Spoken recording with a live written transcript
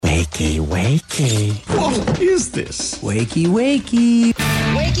Wakey, wakey. What is this? Wakey, wakey.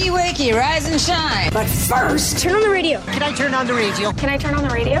 Wakey, wakey, rise and shine. But first, turn on the radio. Can I turn on the radio? Can I turn on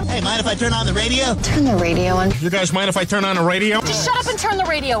the radio? Hey, mind if I turn on the radio? Turn the radio on. You guys mind if I turn on the radio? Just shut up and turn the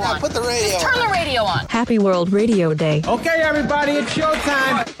radio on. Put the radio Just turn the radio on. Happy World Radio Day. Okay, everybody, it's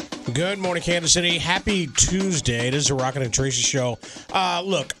showtime. Good morning, Kansas City. Happy Tuesday. It is the Rocket and Tracy Show.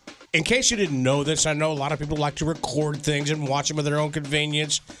 Look, in case you didn't know this, I know a lot of people like to record things and watch them at their own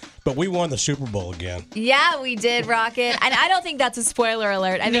convenience, but we won the Super Bowl again. Yeah, we did, Rocket. And I don't think that's a spoiler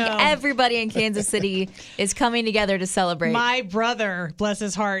alert. I think everybody in Kansas City is coming together to celebrate. My brother, bless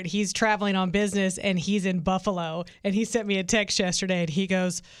his heart, he's traveling on business, and he's in Buffalo. And he sent me a text yesterday, and he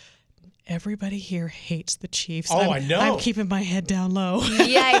goes, everybody here hates the Chiefs. I know. I'm keeping my head down low.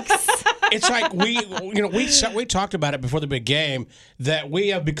 Yikes. It's like we talked about it before the big game that we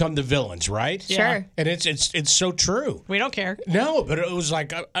have become the villains, right? Sure. And it's so true. We don't care. No, but it was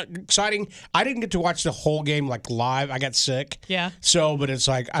like exciting. I didn't get to watch the whole game like live. I got sick. Yeah. So, but it's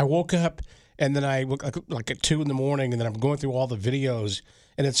like I woke up and then I woke like at 2 a.m. and then I'm going through all the videos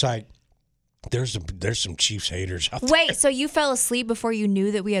and it's like there's some Chiefs haters out there. Wait, so you fell asleep before you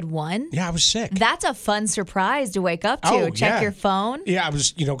knew that we had won? Yeah, I was sick. That's a fun surprise to wake up to. Oh, Check yeah. your phone. Yeah, I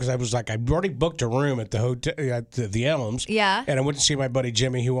was, because I was like, I'd already booked a room at the hotel, at the Elms. Yeah. And I went to see my buddy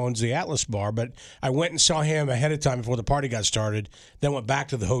Jimmy, who owns the Atlas Bar. But I went and saw him ahead of time before the party got started. Then went back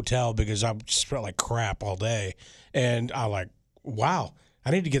to the hotel because I just felt like crap all day. And I like, wow, I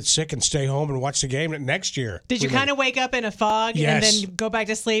need to get sick and stay home and watch the game next year. Did you kind of wake up in a fog and Yes. then go back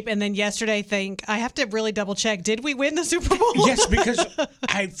to sleep, and then yesterday think, I have to really double check, did we win the Super Bowl? Yes, because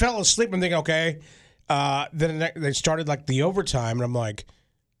I fell asleep and thinking, okay. Then they started like the overtime, and I'm like,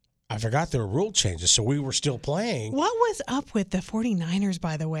 I forgot there were rule changes, so we were still playing. What was up with the 49ers,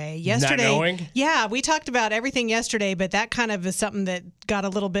 by the way? Yesterday, Not knowing? Yeah, we talked about everything yesterday, but that kind of is something that got a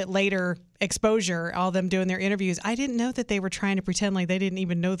little bit later exposure, all them doing their interviews. I didn't know that they were trying to pretend like they didn't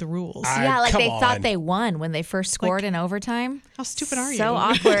even know the rules. Yeah, like come they thought on. they won when they first scored in overtime. How stupid are you? So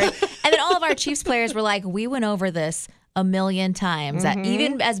awkward. And then all of our Chiefs players were like, we went over this a million times.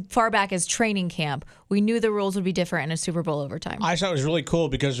 Even as far back as training camp, we knew the rules would be different in a Super Bowl overtime. I thought it was really cool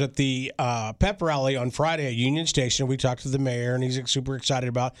because at the pep rally on Friday at Union Station, we talked to the mayor, and he's super excited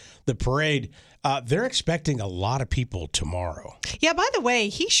about the parade. They're expecting a lot of people tomorrow. Yeah, by the way,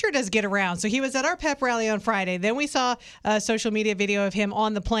 he sure does get around. So he was at our pep rally on Friday. Then we saw a social media video of him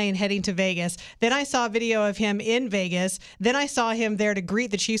on the plane heading to Vegas. Then I saw a video of him in Vegas. Then I saw him there to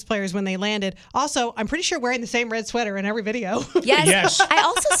greet the Chiefs players when they landed. Also, I'm pretty sure wearing the same red sweater in every video. Yes. I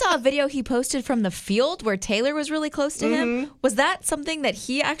also saw a video he posted from the field where Taylor was really close to him. Was that something that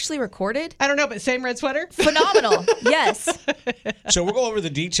he actually recorded? I don't know, but same red sweater? Phenomenal. Yes. So we'll go over the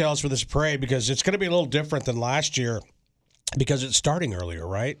details for this parade because it's going to be a little different than last year because it's starting earlier,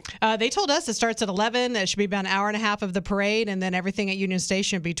 right? They told us it starts at 11. It should be about an hour and a half of the parade, and then everything at Union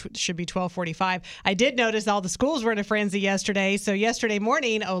Station should be 12:45. I did notice all the schools were in a frenzy yesterday. So yesterday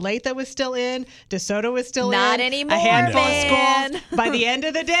morning, Olathe was still in, DeSoto was still Not in. anymore, A handful man. of schools. By the end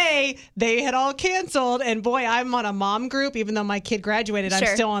of the day, they had all canceled. And boy, I'm on a mom group. Even though my kid graduated, Sure.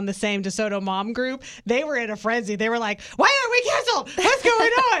 I'm still on the same DeSoto mom group. They were in a frenzy. They were like, "Why aren't we canceled? What's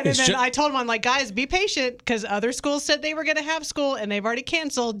going on?" And then I told them, I'm like, guys, be patient because other schools said they were going to have school and they've already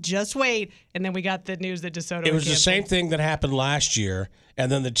canceled. Just wait. And then we got the news that DeSoto It was the canceled. same thing that happened last year,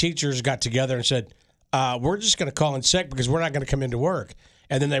 and then the teachers got together and said, we're just going to call in sick because we're not going to come into work.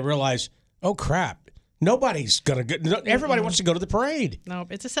 And then they realized, oh, crap, nobody's going to go. Everybody wants to go to the parade.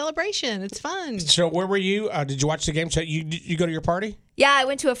 Nope, it's a celebration. It's fun. So where were you? Did you watch the game? So you go to your party? Yeah, I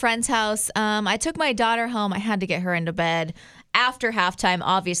went to a friend's house. I took my daughter home. I had to get her into bed. After halftime,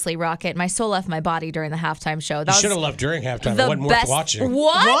 obviously, Rocket, my soul left my body during the halftime show. That You should have left during halftime. It the wasn't best. worth watching.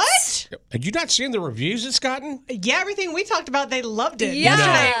 What? Had you not seen the reviews it's gotten? Yeah, everything we talked about, they loved it. Yeah.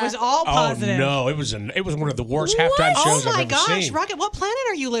 Yesterday it was all positive. Oh, no. It was one of the worst halftime shows Oh my I've ever gosh, seen. Rocket, what planet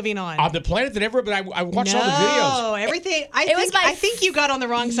are you living on? On the planet that everybody, I watched all the No, videos. everything. was I think you got on the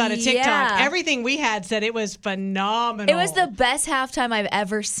wrong side of TikTok. Yeah. Everything we had said it was phenomenal. It was the best halftime I've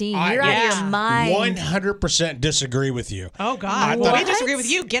ever seen. You're yeah. out of your mind. 100% disagree with you. Oh God, thought we it- disagree with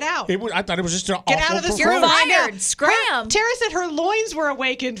you. Get out. I thought it was just an Get awful out of this performance. room right now. Fired. Scram. Tara said her loins were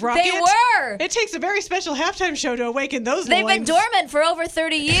awakened, Rocket. They were. It takes a very special halftime show to awaken those They've loins. been dormant for over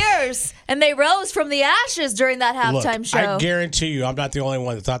 30 years, and they rose from the ashes during that halftime Look, show. I guarantee you I'm not the only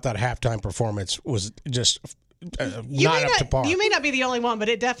one that thought that halftime performance was just not up to par. You may not be the only one, but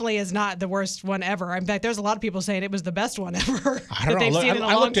it definitely is not the worst one ever. In fact, there's a lot of people saying it was the best one ever. I don't know. They've seen in a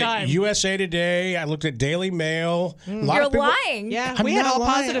I long looked time. at USA Today. I looked at Daily Mail. A lot You're of people, lying. Yeah, I'm we had not all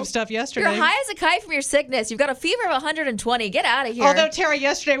lying. positive stuff yesterday. You're high as a kite from your sickness. You've got a fever of 120. Get out of here. Although, Tara,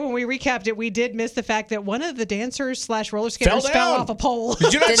 yesterday when we recapped it, we did miss the fact that one of the dancers / roller skaters fell down. off a pole.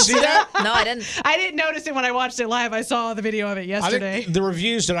 Did you not Didn't see that? No, I didn't. I didn't notice it when I watched it live. I saw the video of it I yesterday. think the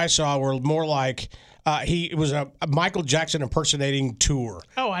reviews that I saw were more like it was a Michael Jackson impersonating tour.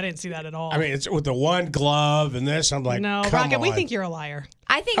 Oh, I didn't see that at all. I mean, it's with the one glove and this. I'm like, no, come Rocket, on. we think you're a liar.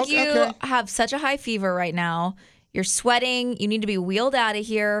 I think Okay, you okay. have such a high fever right now. You're sweating. You need to be wheeled out of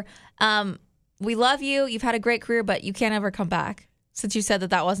here. We love you. You've had a great career, but you can't ever come back. Since you said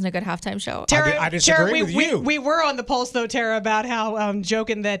that wasn't a good halftime show. Tara, I disagree Tara, with you. We were on the pulse, though, Tara, about how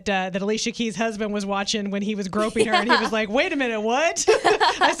joking that Alicia Keys' husband was watching when he was groping her, and he was like, wait a minute, what?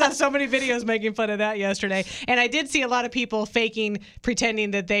 I saw so many videos making fun of that yesterday. And I did see a lot of people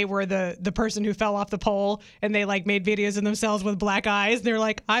pretending that they were the person who fell off the pole, and they like made videos of themselves with black eyes. They're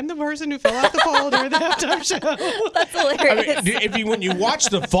like, I'm the person who fell off the pole during the halftime show. That's hilarious. I mean, when you watch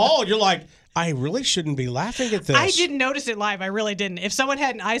the fall, you're like, I really shouldn't be laughing at this. I didn't notice it live. I really didn't. If someone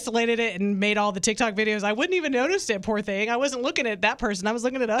hadn't isolated it and made all the TikTok videos, I wouldn't even notice it, poor thing. I wasn't looking at that person. I was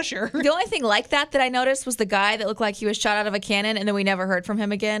looking at Usher. The only thing like that I noticed was the guy that looked like he was shot out of a cannon, and then we never heard from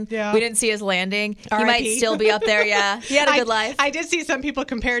him again. Yeah. We didn't see his landing. He R.I.P. might still be up there, yeah. He had a good life. I did see some people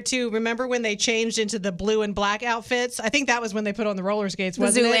compare to, remember when they changed into the blue and black outfits? I think that was when they put on the roller skates,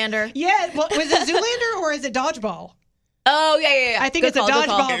 wasn't it? Zoolander. Yeah. Well, was it Zoolander or is it Dodgeball? Oh, yeah. I think Good it's call, a good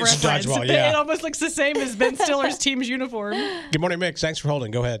call. dodgeball It's a reference. dodgeball, yeah. It almost looks the same as Ben Stiller's team's uniform. Good morning, Mick. Thanks for holding.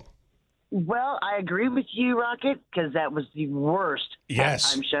 Go ahead. Well, I agree with you, Rocket, because that was the worst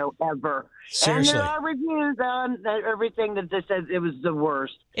Yes. halftime show ever. Seriously. And there are reviews on everything that just says it was the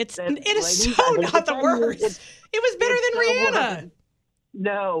worst. It is Ladies, so I think not the it's- worst. it's- It was better than it's so Rihanna. worse.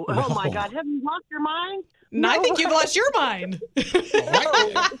 No. No. Oh, my God. Have you lost your mind? No, I think you've lost your mind.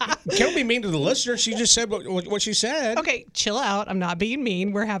 Can't be mean to the listener. She just said what she said. Okay, chill out. I'm not being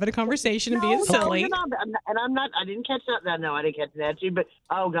mean. We're having a conversation and being No, silly. you're not. I'm not. I didn't catch that. No, I didn't catch that. But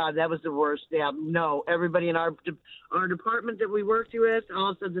oh God, that was the worst. Yeah, no. Everybody in our department that we worked with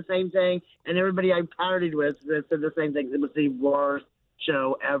all said the same thing, and everybody I partied with said the same thing. It was the worst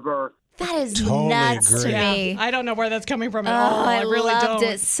show ever. That is Totally nuts agree. to me. I don't know where that's coming from Oh, at all. I really loved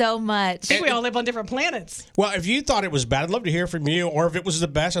don't. it so much. I think we all live on different planets. Well, if you thought it was bad, I'd love to hear from you. Or if it was the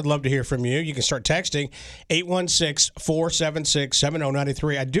best, I'd love to hear from you. You can start texting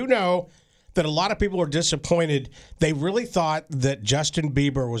 816-476-7093. I do know that a lot of people are disappointed. They really thought that Justin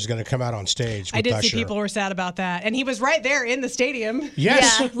Bieber was going to come out on stage with I did Usher. see people were sad about that. And he was right there in the stadium.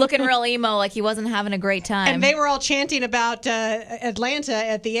 Yes. Yeah, looking real emo, like he wasn't having a great time. And they were all chanting about Atlanta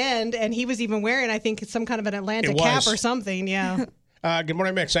at the end. And he was even wearing, I think, some kind of an Atlanta It cap was. or something. Yeah. Good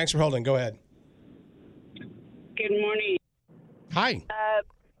morning, Mix. Thanks for holding. Go ahead. Good morning. Hi.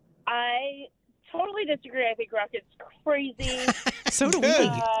 I totally disagree. I think Rocket's crazy. So do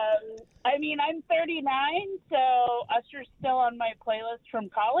we. I mean, I'm 39, so Usher's still on my playlist from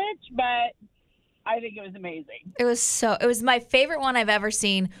college, but I think it was amazing. It was my favorite one I've ever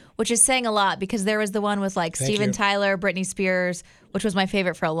seen, which is saying a lot because there was the one with like Thank Steven you. Tyler, Britney Spears, which was my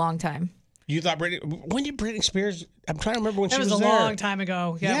favorite for a long time. You thought when did Britney Spears? I'm trying to remember when That she was was a there. long time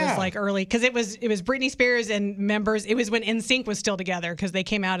ago. Yeah, it Yeah. was like early. Because it was Britney Spears and members. It was when NSYNC was still together because they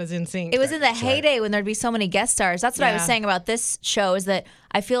came out as NSYNC. It was in the heyday when there'd be so many guest stars. That's what I was Yeah. saying about this show is that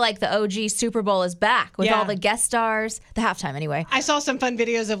I feel like the OG Super Bowl is back with Yeah. all the guest stars, the halftime anyway. I saw some fun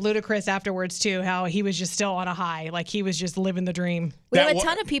videos of Ludacris afterwards too, how he was just still on a high. Like he was just living the dream. We have a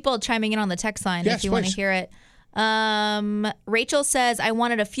ton of people chiming in on the text line Yes, if you want to please. hear it. Rachel says, I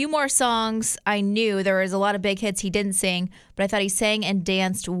wanted a few more songs. I knew there was a lot of big hits he didn't sing, but I thought he sang and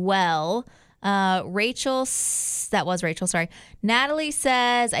danced well. That was Rachel, sorry. Natalie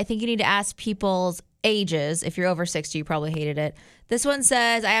says, I think you need to ask people's ages. If you're over 60, you probably hated it. This one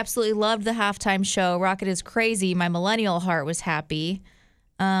says, I absolutely loved the halftime show. Rocket is crazy. My millennial heart was happy.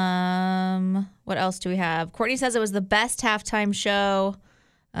 What else do we have? Courtney says it was the best halftime show.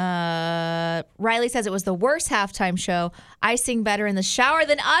 Riley says it was the worst halftime show. I sing better in the shower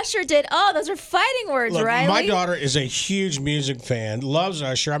than Usher did. Oh, those are fighting words, Look, Riley. my daughter is a huge music fan, loves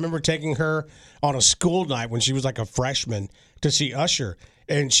Usher. I remember taking her on a school night when she was like a freshman to see Usher.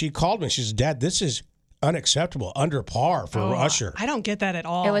 And she called me. She says, Dad, this is unacceptable, under par for Usher. I don't get that at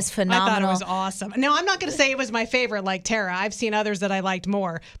all. It was I phenomenal. thought it was awesome. No, I'm not going to say it was my favorite like Tara. I've seen others that I liked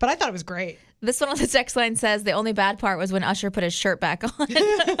more, but I thought it was great. This one on the text line says the only bad part was when Usher put his shirt back on.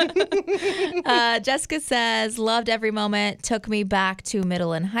 Jessica says, loved every moment, took me back to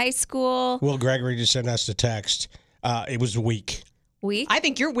middle and high school. Will Gregory just sent us the text. It was weak. Weak? I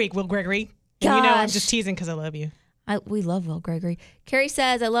think you're weak, Will Gregory. And you know I'm Gosh. just teasing because I love you. We love Will Gregory. Carrie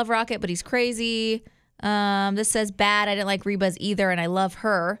says, I love Rocket, but he's crazy. This says bad. I didn't like Reba's either, and I love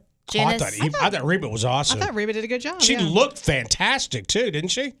her. Janice, I thought Reba was awesome. I thought Reba did a good job. She looked fantastic, too, didn't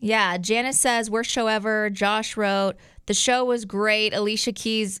she? Yeah, Janice says, worst show ever. Josh wrote, the show was great. Alicia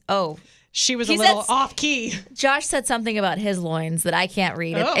Keys, she was a little off key. Josh said something about his loins that I can't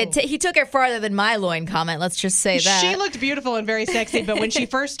read. Oh. He took it farther than my loin comment. Let's just say that. She looked beautiful and very sexy, but when she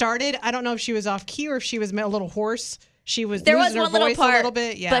first started, I don't know if she was off key or if she was a little hoarse. She was there was losing one her little voice part, a little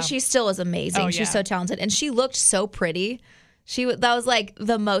bit, yeah. But she still was amazing. Oh, She's yeah. so talented, and she looked so pretty. That was like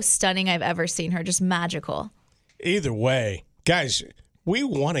the most stunning I've ever seen her. Just magical. Either way, guys, we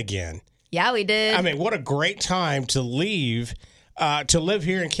won again. Yeah, we did. I mean, what a great time to live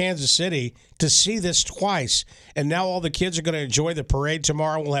here in Kansas City to see this twice. And now all the kids are going to enjoy the parade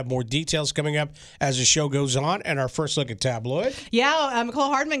tomorrow. We'll have more details coming up as the show goes on. And our first look at Tabloid. Yeah, Nicole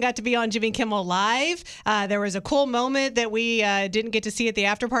Hardman got to be on Jimmy Kimmel Live. There was a cool moment that we didn't get to see at the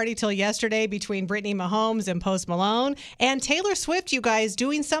after party till yesterday between Brittany Mahomes and Post Malone. And Taylor Swift, you guys,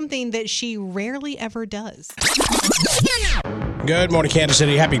 doing something that she rarely ever does. Good morning, Kansas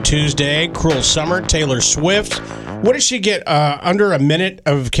City. Happy Tuesday. Cruel Summer. Taylor Swift. What did she get? Under a minute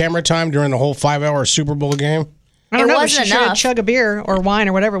of camera time during the whole 5-hour Super Bowl game? I don't It know, but wasn't she should enough. chug a beer or wine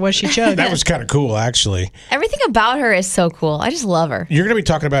or whatever it was she chugged. That was kind of cool, actually. Everything about her is so cool. I just love her. You're going to be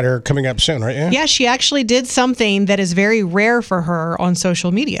talking about her coming up soon, right? Yeah, she actually did something that is very rare for her on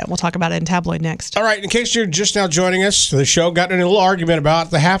social media. We'll talk about it in Tabloid next. All right, in case you're just now joining us, the show got in a little argument about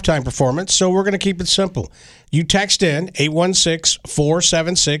the halftime performance, so we're going to keep it simple. You text in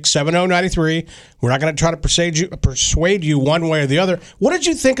 816-476-7093. We're not going to try to persuade you one way or the other. What did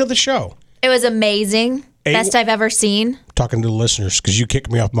you think of the show? It was amazing. Best I've ever seen. Talking to the listeners, because you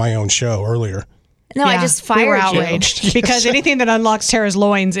kicked me off my own show earlier. No, I just fired we were you. outraged because anything that unlocks Tara's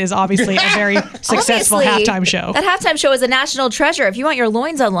loins is obviously a very successful Obviously, halftime show. That halftime show is a national treasure. If you want your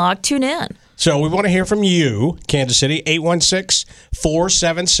loins unlocked, tune in. So we want to hear from you, Kansas City,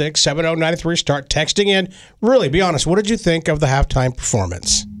 816-476-7093. Start texting in. Really, be honest. What did you think of the halftime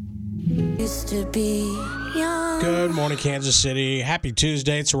performance? Used to be young. Good morning, Kansas City. Happy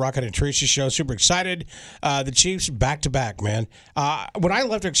Tuesday. It's the Rocket and Tricia show. Super excited. The Chiefs back-to-back, man. When I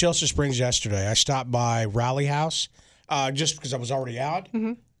left Excelsior Springs yesterday, I stopped by Rally House just because I was already out.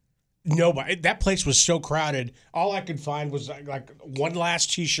 Mm-hmm. Nobody. That place was so crowded. All I could find was like one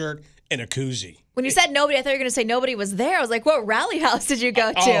last T-shirt and a koozie. When you said nobody, I thought you were going to say nobody was there. I was like, what rally house did you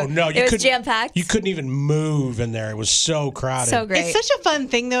go to? Oh, no. It was jam-packed. You couldn't even move in there. It was so crowded. So great. It's such a fun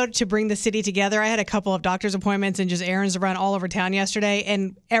thing, though, to bring the city together. I had a couple of doctor's appointments and just errands to run all over town yesterday,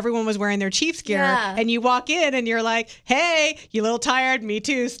 and everyone was wearing their Chiefs gear. Yeah. And you walk in, and you're like, hey, you a little tired? Me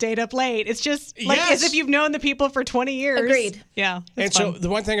too. Stayed up late. It's just like as if you've known the people for 20 years. Agreed. Yeah. And so the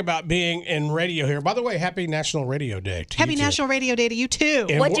one thing about being in radio here, by the way, happy National Radio Day to Happy you two. National Radio Day to you, too.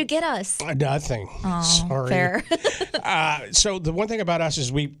 And What'd you get us? Nothing. Oh, Sorry. fair. So the one thing about us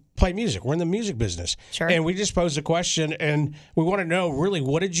is we play music. We're in the music business. Sure. And we just posed a question, and we want to know, really,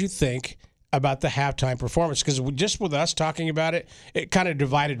 what did you think about the halftime performance? Because just with us talking about it, it kind of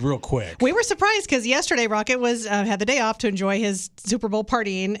divided real quick. We were surprised because yesterday Rocket was had the day off to enjoy his Super Bowl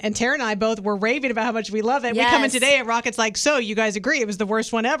partying, and Tara and I both were raving about how much we love it. Yes. We come in today, and Rocket's like, so you guys agree it was the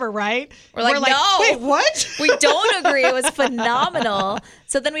worst one ever, right? We're like, no. Wait, what? We don't agree. It was phenomenal.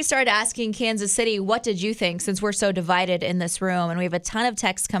 So then we started asking Kansas City, what did you think, since we're so divided in this room? And we have a ton of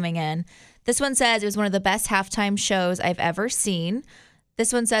texts coming in. This one says it was one of the best halftime shows I've ever seen.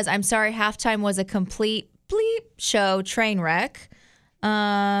 This one says, I'm sorry, halftime was a complete bleep show, train wreck.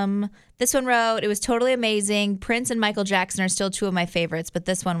 This one wrote, it was totally amazing. Prince and Michael Jackson are still two of my favorites, but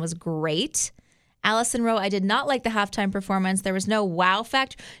this one was great. Allison wrote, I did not like the halftime performance. There was no wow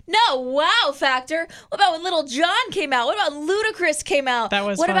factor. No wow factor? What about when Little John came out? What about Ludacris came out? That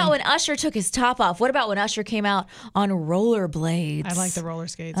was What fun. about when Usher took his top off? What about when Usher came out on rollerblades? I like the roller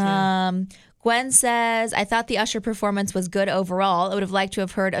skates. Yeah. Gwen says, I thought the Usher performance was good overall. I would have liked to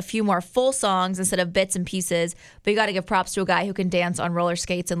have heard a few more full songs instead of bits and pieces, but you got to give props to a guy who can dance on roller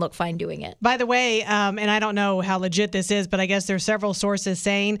skates and look fine doing it. By the way, and I don't know how legit this is, but I guess there's several sources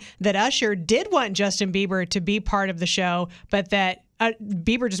saying that Usher did want Justin Bieber to be part of the show, but that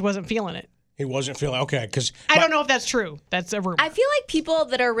Bieber just wasn't feeling it. He wasn't feeling okay because I don't know if that's true. That's a rumor. I feel like people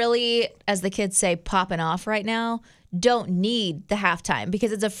that are really, as the kids say, popping off right now don't need the halftime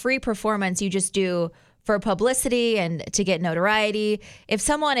because it's a free performance you just do for publicity and to get notoriety. If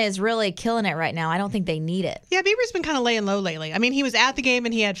someone is really killing it right now, I don't think they need it. Yeah, Bieber's been kind of laying low lately. I mean, he was at the game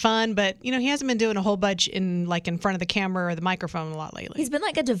and he had fun, but he hasn't been doing a whole bunch in front of the camera or the microphone a lot lately. He's been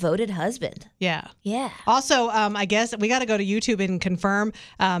like a devoted husband. Yeah. Yeah. Also, I guess we got to go to YouTube and confirm.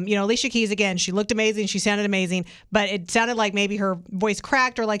 Alicia Keys again. She looked amazing. She sounded amazing, but it sounded like maybe her voice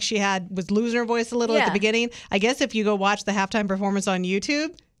cracked or like she was losing her voice a little at the beginning. I guess if you go watch the halftime performance on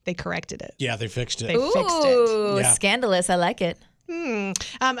YouTube, they corrected it. Yeah, they fixed it. They fixed it. Yeah. Scandalous. I like it.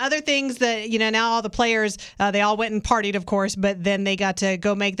 Other things that, now all the players, they all went and partied, of course, but then they got to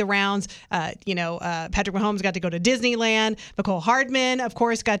go make the rounds. Patrick Mahomes got to go to Disneyland. Mecole Hardman, of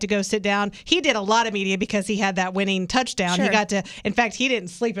course, got to go sit down. He did a lot of media because he had that winning touchdown. Sure. He got to, in fact, he didn't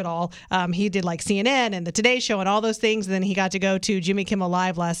sleep at all. He did like CNN and the Today Show and all those things. And then he got to go to Jimmy Kimmel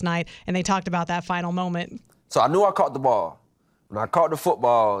Live last night, and they talked about that final moment. So I knew I caught the ball. When I caught the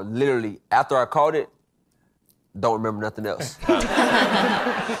football, literally, after I caught it, don't remember nothing else.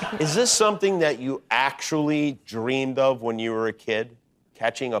 Is this something that you actually dreamed of when you were a kid?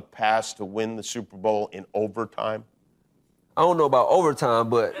 Catching a pass to win the Super Bowl in overtime? I don't know about overtime,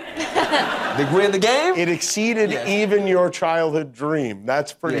 but they win the game? It exceeded even your childhood dream.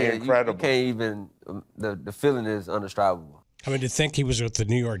 That's pretty incredible. You can't even, the feeling is indescribable. I mean, to think he was with the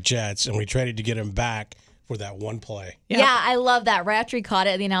New York Jets and we traded to get him back for that one play. Yeah, I love that. Right after he caught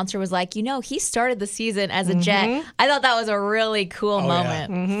it, the announcer was like, he started the season as a Jet. I thought that was a really cool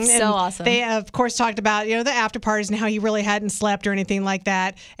moment. Yeah. So awesome. They, of course, talked about, the after parties and how he really hadn't slept or anything like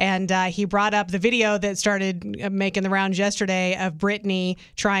that. And he brought up the video that started making the rounds yesterday of Britney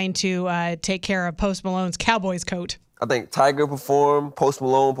trying to take care of Post Malone's Cowboys coat. I think Tiger performed, Post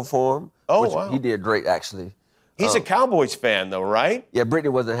Malone performed. Oh, which wow. He did great, actually. He's a Cowboys fan, though, right? Yeah, Britney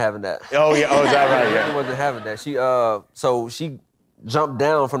wasn't having that. Oh, yeah. Oh, is that right? Yeah. Britney wasn't having that. She jumped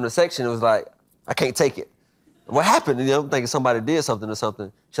down from the section and was like, I can't take it. What happened? I'm thinking somebody did something or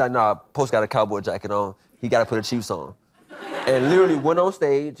something. She's like, nah, Post got a cowboy jacket on. He got to put a Chiefs on. And literally went on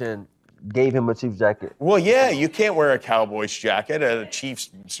stage and gave him a Chiefs jacket. Well, yeah, you can't wear a Cowboys jacket at a Chiefs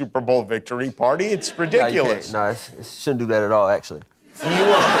Super Bowl victory party. It's ridiculous. No, it shouldn't do that at all, actually.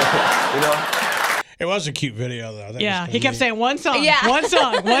 It was a cute video, though. Yeah, he kept saying one song, Yeah. one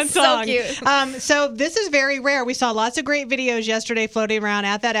song, one song. So cute. So this is very rare. We saw lots of great videos yesterday floating around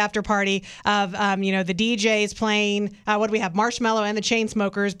at that after party of, the DJs playing, what do we have? Marshmello and the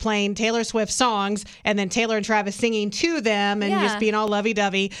Chainsmokers playing Taylor Swift songs, and then Taylor and Travis singing to them and just being all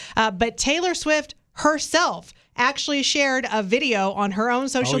lovey-dovey. But Taylor Swift herself actually shared a video on her own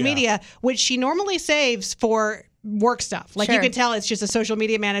social media, which she normally saves for work stuff. Like you can tell it's just a social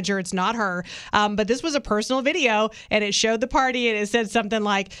media manager. It's not her. But this was a personal video and it showed the party and it said something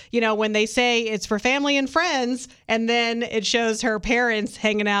like, when they say it's for family and friends, and then it shows her parents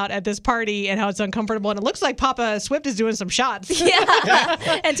hanging out at this party and how it's uncomfortable. And it looks like Papa Swift is doing some shots.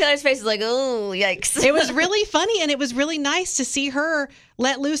 Yeah. And Taylor's face is like, oh, yikes. It was really funny and it was really nice to see her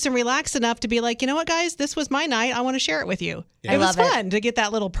let loose and relax enough to be like, you know what, guys, this was my night. I want to share it with you. Yeah. It was fun to get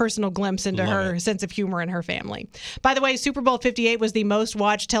that little personal glimpse into her sense of humor and her family. By the way, Super Bowl 58 was the most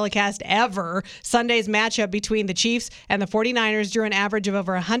watched telecast ever. Sunday's matchup between the Chiefs and the 49ers drew an average of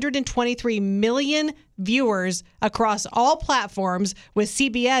over 123 million viewers across all platforms, with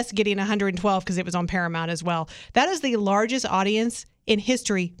CBS getting 112 because it was on Paramount as well. That is the largest audience in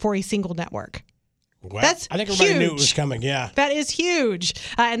history for a single network. Wow. That's I think everybody huge. knew it was coming, yeah. That is huge.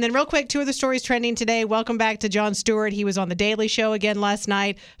 And then real quick, two of the stories trending today. Welcome back to Jon Stewart. He was on The Daily Show again last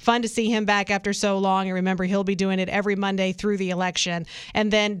night. Fun to see him back after so long. And remember, he'll be doing it every Monday through the election.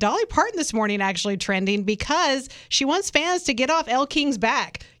 And then Dolly Parton this morning actually trending because she wants fans to get off Elle King's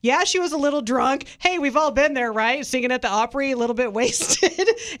back. Yeah, she was a little drunk. Hey, we've all been there, right? Singing at the Opry, a little bit wasted.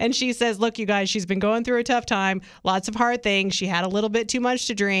 And she says, look, you guys, she's been going through a tough time. Lots of hard things. She had a little bit too much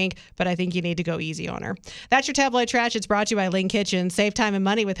to drink, but I think you need to go easy on her. That's your tabloid trash. It's brought to you by Ling Kitchen. Save time and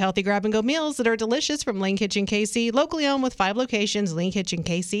money with healthy grab-and-go meals that are delicious from Ling Kitchen KC. Locally owned with 5 locations,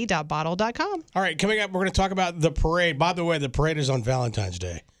 lingkitchenkc.bottle.com. All right, coming up, we're going to talk about the parade. By the way, the parade is on Valentine's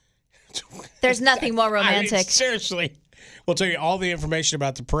Day. There's nothing more romantic. I mean, seriously. We'll tell you all the information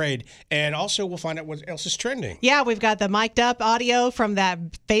about the parade, and also we'll find out what else is trending. Yeah, we've got the mic'd up audio from that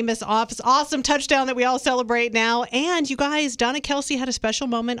famous, awesome touchdown that we all celebrate now. And you guys, Donna Kelsey had a special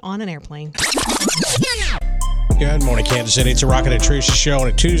moment on an airplane. Good morning, Kansas City. It's a Rocket and Teresa show on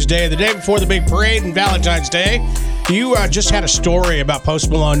a Tuesday, the day before the big parade and Valentine's Day. You just had a story about Post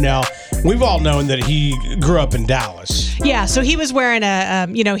Malone. Now, we've all known that he grew up in Dallas. Yeah, so he was wearing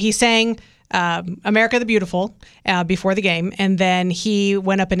he sang America the Beautiful before the game, and then he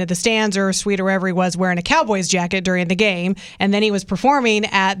went up into the stands or suite or wherever he was wearing a Cowboys jacket during the game, and then he was performing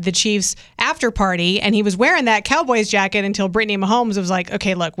at the Chiefs after party, and he was wearing that Cowboys jacket until Brittany Mahomes was like,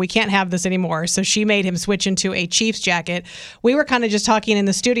 okay, look, we can't have this anymore. So she made him switch into a Chiefs jacket. We were kind of just talking in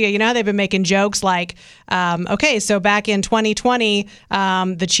the studio. You know how they've been making jokes like, okay, so back in 2020,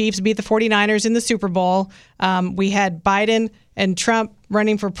 the Chiefs beat the 49ers in the Super Bowl. We had Biden and Trump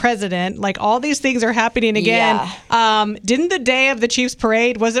running for president. Like, all these things are happening again. Yeah. Didn't the day of the Chiefs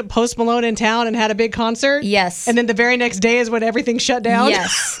parade, was it Post Malone in town and had a big concert? Yes. And then the very next day is when everything shut down?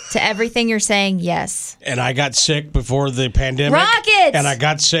 Yes. To everything you're saying, yes. And I got sick before the pandemic. Rockets! And I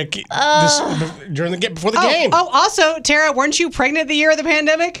got sick before the game. Oh, also, Tara, weren't you pregnant the year of the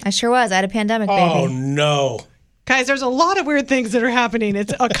pandemic? I sure was. I had a pandemic baby. Oh, no. Guys, there's a lot of weird things that are happening.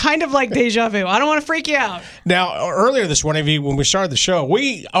 It's a kind of like deja vu. I don't want to freak you out. Now, earlier this morning, when we started the show,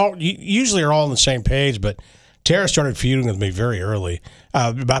 we usually are all on the same page, but Tara started feuding with me very early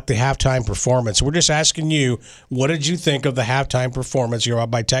about the halftime performance. We're just asking you, what did you think of the halftime performance? You're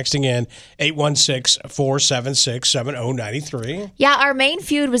up by texting in 816-476-7093. Yeah, our main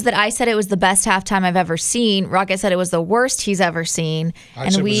feud was that I said it was the best halftime I've ever seen. Rocket said it was the worst he's ever seen. I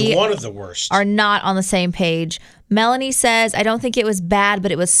said it was one of the worst. Are not on the same page. Melanie says, I don't think it was bad,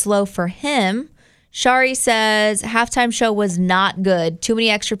 but it was slow for him. Shari says, halftime show was not good. Too many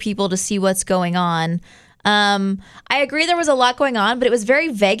extra people to see what's going on. I agree there was a lot going on, but it was very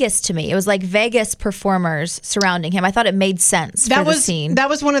Vegas to me. It was like Vegas performers surrounding him. I thought it made sense for the scene. That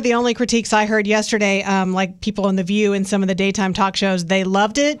was one of the only critiques I heard yesterday. Like people on The View and some of the daytime talk shows, they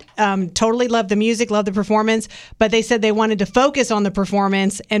loved it, totally loved the music, loved the performance, but they said they wanted to focus on the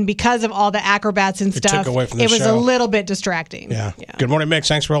performance, and because of all the acrobats and stuff, took away from the it was show. a little bit distracting. Yeah. Good morning, Mix.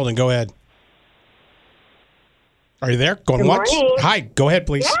 Thanks for holding. Go ahead. Are you there? Going Good once? morning. Hi. Go ahead,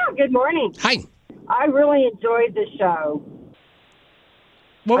 please. Yeah, good morning. Hi. I really enjoyed the show.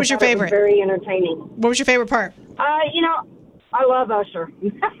 What was your thought it favorite? was very entertaining. What was your favorite part? I love Usher.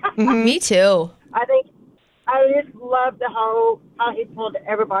 Me too. I think I just love how he pulled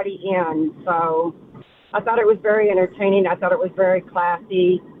everybody in. So I thought it was very entertaining. I thought it was very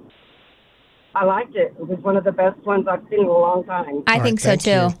classy. I liked it. It was one of the best ones I've seen in a long time. I think so thank too.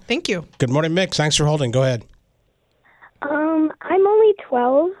 you. Thank you. Good morning, Mix. Thanks for holding. Go ahead. I'm only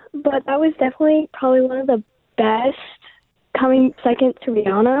 12, but that was definitely probably one of the best, coming second to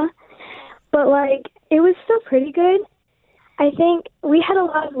Rihanna. But, it was still pretty good. I think we had a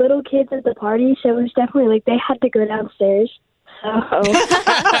lot of little kids at the party, so it was definitely they had to go downstairs. So.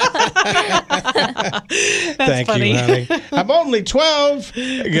 Thank funny. you, honey. I'm only 12.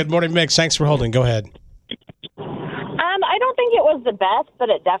 Good morning, Mix. Thanks for holding. Go ahead. I don't think it was the best, but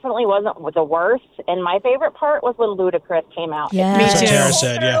it definitely wasn't the worst. And my favorite part was when Ludacris came out. Yeah. Me That's too. what Tara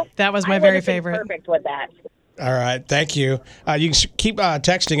said, yeah. That was my I very would've been favorite. Perfect with that. All right. Thank you. You can keep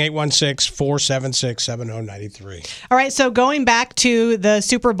texting 816-476-7093. All right, so going back to the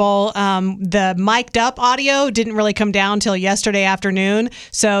Super Bowl, the mic'd up audio didn't really come down till yesterday afternoon.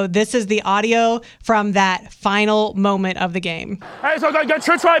 So this is the audio from that final moment of the game. Hey, so I got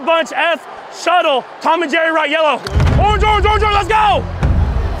church right bunch, F, shuttle, Tom and Jerry right, yellow. Orange, orange, orange, orange, let's go!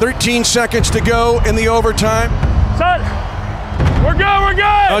 13 seconds to go in the overtime. Set. We're good, we're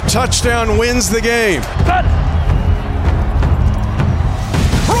good! A touchdown wins the game. Set.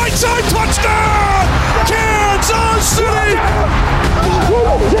 Right side touchdown! Kansas City!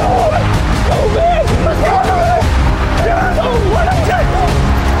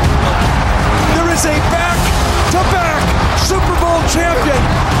 There is a back-to-back Super Bowl champion,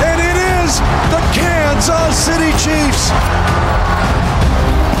 and it is the Kansas City Chiefs.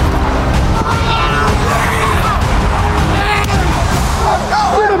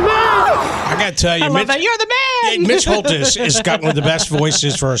 I got to tell you, I love that. You're the man! Mitch Holtis has got one of the best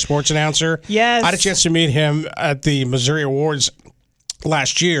voices for a sports announcer. Yes. I had a chance to meet him at the Missouri Awards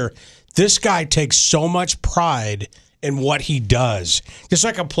last year. This guy takes so much pride in what he does. Just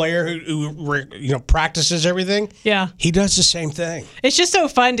like a player who practices everything. Yeah. He does the same thing. It's just so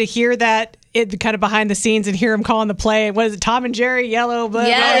fun to hear that kind of behind the scenes and hear him calling the play. What is it, Tom and Jerry, yellow, blah,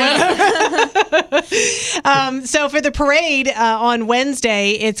 blah. So for the parade on Wednesday,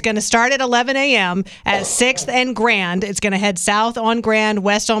 it's going to start at 11 a.m. at 6th and Grand. It's going to head south on Grand,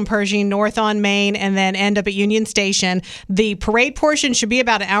 west on Pershing, north on Main, and then end up at Union Station. The parade portion should be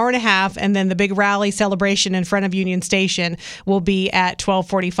about an hour and a half, and then the big rally celebration in front of Union Station will be at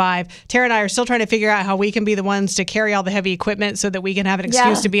 12:45. Tara and I are still trying to figure out how we can be the ones to carry all the heavy equipment so that we can have an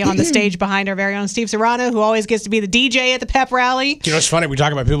excuse to be on the stage behind our very own Steve Serrano, who always gets to be the DJ at the pep rally. You know, it's funny. We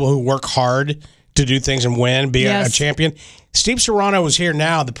talk about people who work hard to do things and win, be a Yes. champion. Steve Serrano is here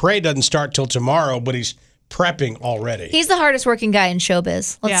now. The parade doesn't start till tomorrow, but he's prepping already. He's the hardest working guy in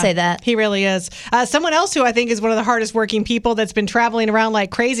showbiz. Let's say that. He really is. Someone else who I think is one of the hardest working people that's been traveling around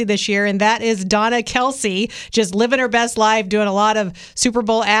like crazy this year, and that is Donna Kelsey, just living her best life, doing a lot of Super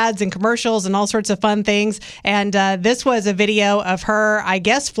Bowl ads and commercials and all sorts of fun things. And this was a video of her, I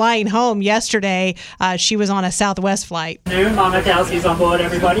guess, flying home yesterday. She was on a Southwest flight. Mama Kelsey's on board,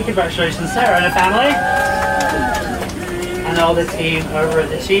 everybody. Congratulations, Sarah and her family. And all the team over at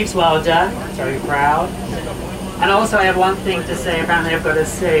the Chiefs, well done. Very proud. And also, I have one thing to say. Apparently, I've got to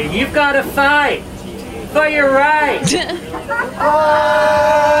say, you've got to fight for your right. Sarah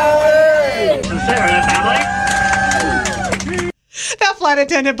and her family. That flight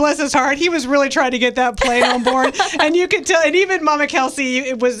attendant, bless his heart, he was really trying to get that plane on board, and you could tell. And even Mama Kelsey,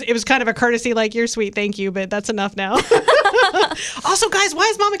 it was kind of a courtesy, like, "You're sweet, thank you, but that's enough now." Also, guys, why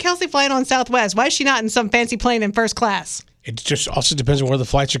is Mama Kelsey flying on Southwest? Why is she not in some fancy plane in first class? It just also depends on where the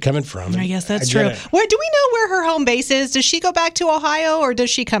flights are coming from. I guess that's I true. get it. Where do we know where her home base is? Does she go back to Ohio or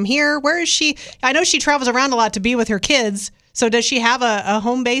does she come here? Where is she? I know she travels around a lot to be with her kids. So does she have a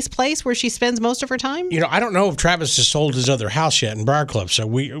home base place where she spends most of her time? You know, I don't know if Travis has sold his other house yet in Briar Club, so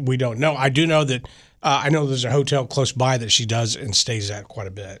we don't know. I do know that I know there's a hotel close by that she does and stays at quite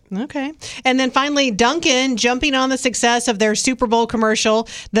a bit. Okay. And then finally, Dunkin' jumping on the success of their Super Bowl commercial.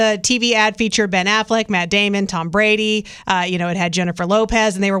 The TV ad featured Ben Affleck, Matt Damon, Tom Brady. It had Jennifer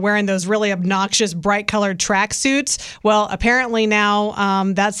Lopez, and they were wearing those really obnoxious, bright-colored tracksuits. Well, apparently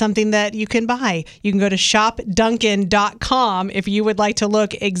now that's something that you can buy. You can go to shopdunkin.com if you would like to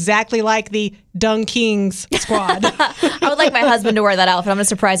look exactly like the Dunk Kings squad. I would like my husband to wear that outfit. I'm going to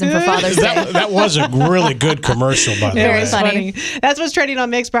surprise him for Father's Day. That was a really good commercial, by the way. Very funny. That's what's trending on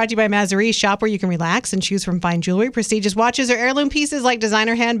Mix, brought to you by Mazarie. Shop where you can relax and choose from fine jewelry, prestigious watches, or heirloom pieces like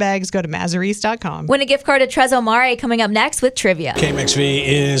designer handbags. Go to Mazaries.com. Win a gift card to Trezzo Mare coming up next with trivia. KMXV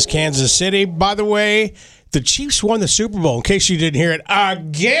is Kansas City. By the way, the Chiefs won the Super Bowl, in case you didn't hear it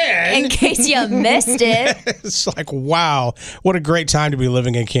again. In case you missed it. It's like, wow, what a great time to be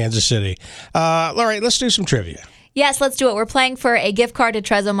living in Kansas City. All right, let's do some trivia. Yes, let's do it. We're playing for a gift card to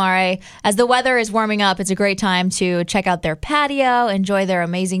Trezzo Mare. As the weather is warming up, it's a great time to check out their patio, enjoy their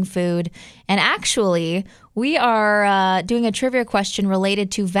amazing food. And actually, we are doing a trivia question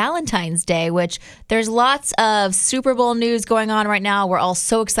related to Valentine's Day, which there's lots of Super Bowl news going on right now. We're all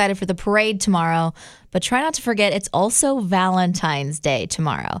so excited for the parade tomorrow. But try not to forget, it's also Valentine's Day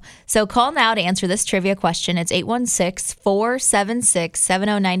tomorrow. So call now to answer this trivia question. It's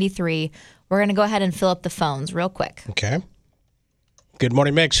 816-476-7093. We're going to go ahead and fill up the phones real quick. Okay. Good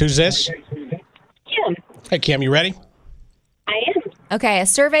morning, Mix. Who's this? Kim. Hey, Kim, you ready? I am. Okay, a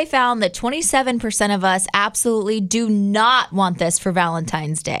survey found that 27% of us absolutely do not want this for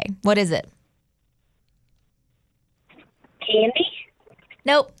Valentine's Day. What is it? Candy?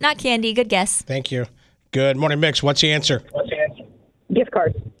 Nope, not candy. Good guess. Thank you. Good morning, Mix. What's the answer? Gift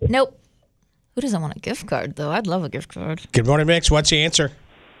card. Nope. Who doesn't want a gift card, though? I'd love a gift card. Good morning, Mix. What's the answer?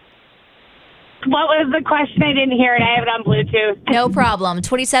 What was the question? I didn't hear it. I have it on Bluetooth. No problem.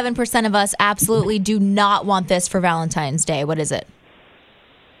 27% of us absolutely do not want this for Valentine's Day. What is it?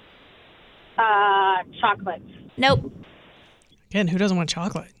 Chocolate. Nope. Again, who doesn't want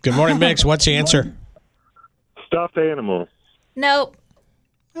chocolate? Good morning, Mix. What's the answer? Stuffed animal. Nope.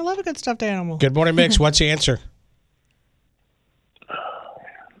 I love a good stuffed animal. Good morning, Mix. What's the answer?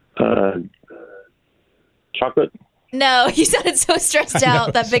 Chocolate. No, you sounded so stressed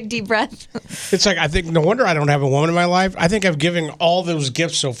out. That big deep breath. It's like, I think, no wonder I don't have a woman in my life. I think I've given all those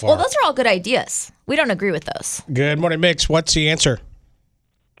gifts so far. Well, those are all good ideas. We don't agree with those. Good morning, Mix. What's the answer?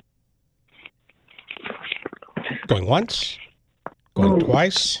 Going once. Going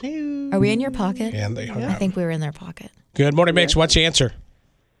twice. Are we in your pocket? And they hung I up. think we were in their pocket. Good morning, Mix. What's the answer?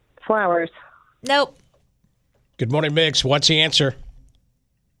 Flowers. Nope. Good morning, Mix. What's the answer?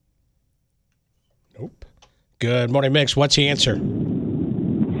 Nope. Good morning, Mix. What's the answer?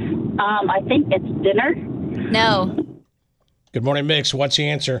 I think it's dinner. No. Good morning, Mix. What's the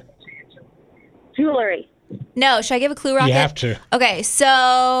answer? Jewelry. No. Should I give a clue, Rocket? You have to. Okay,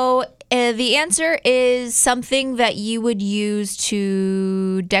 so the answer is something that you would use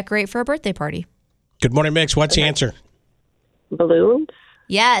to decorate for a birthday party. Good morning, Mix. What's the answer? Balloons.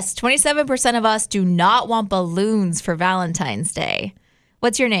 Yes, 27% of us do not want balloons for Valentine's Day.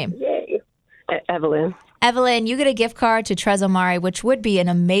 What's your name? Yay. Evelyn. Evelyn, you get a gift card to Trezzo Mare, which would be an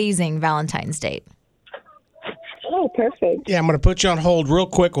amazing Valentine's date. Oh, perfect. Yeah, I'm going to put you on hold real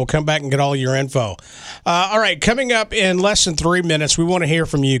quick. We'll come back and get all your info. All right, coming up in less than 3 minutes, we want to hear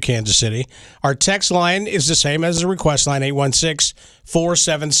from you, Kansas City. Our text line is the same as the request line,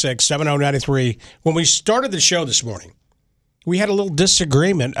 816-476-7093. When we started the show this morning, we had a little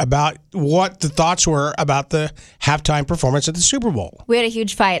disagreement about what the thoughts were about the halftime performance at the Super Bowl. We had a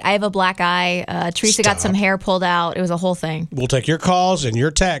huge fight. I have a black eye. Teresa got some hair pulled out. It was a whole thing. We'll take your calls and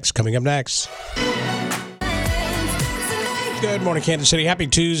your texts coming up next. Good morning, Kansas City. Happy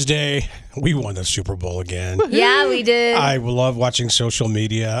Tuesday. We won the Super Bowl again. Yeah, we did. I love watching social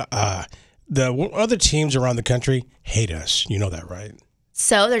media. The other teams around the country hate us. You know that, right?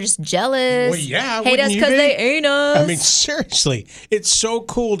 So they're just jealous. Well, yeah. Hate us because they ain't us. I mean, seriously, it's so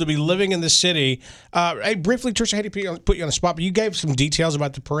cool to be living in the city. Hey, briefly, Tricia, I hate to put you on the spot, but you gave some details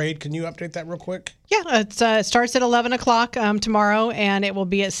about the parade. Can you update that real quick? Yeah, it starts at 11 o'clock tomorrow, and it will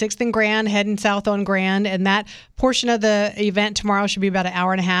be at 6th and Grand, heading south on Grand. And that portion of the event tomorrow should be about an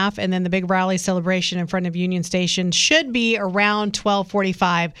hour and a half. And then the big rally celebration in front of Union Station should be around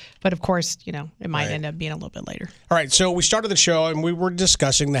 12:45. But, of course, you know, it might end up being a little bit later. All right, so we started the show, and we were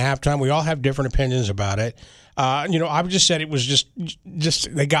discussing the halftime. We all have different opinions about it. You know, I just said it was just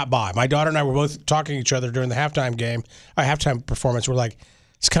they got by. My daughter and I were both talking to each other during the halftime game, halftime performance. We're like,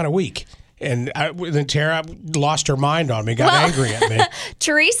 it's kind of weak. And then Tara lost her mind on me, got angry at me.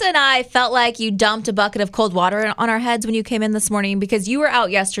 Teresa and I felt like you dumped a bucket of cold water on our heads when you came in this morning because you were out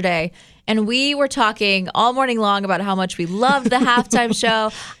yesterday and we were talking all morning long about how much we loved the halftime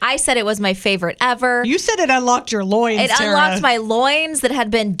show. I said it was my favorite ever. You said it unlocked your loins, It Tara. unlocked my loins that had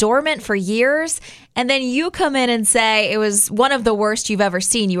been dormant for years. And then you come in and say it was one of the worst you've ever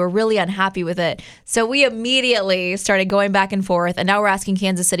seen. You were really unhappy with it. So we immediately started going back and forth. And now we're asking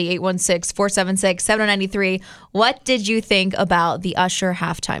Kansas City, 816-476-7093, what did you think about the Usher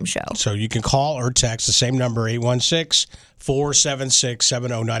halftime show? So you can call or text the same number,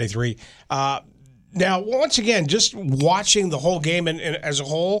 816-476-7093. Now, once again, just watching the whole game and as a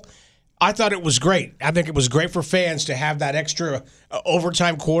whole, I thought it was great. I think it was great for fans to have that extra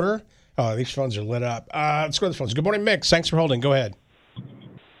overtime quarter. Oh, these phones are lit up. Let's go to the phones. Good morning, Mix. Thanks for holding. Go ahead.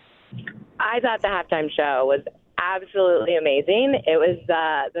 I thought the halftime show was absolutely amazing. It was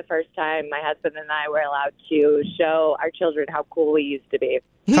the first time my husband and I were allowed to show our children how cool we used to be.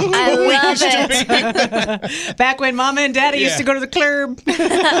 I love it. Back when Mama and Daddy used to go to the club.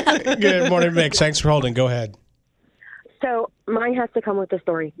 Good morning, Mix. Thanks for holding. Go ahead. So mine has to come with a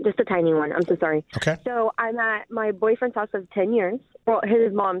story, just a tiny one. I'm so sorry. Okay. So I'm at my boyfriend's house of 10 years. Well,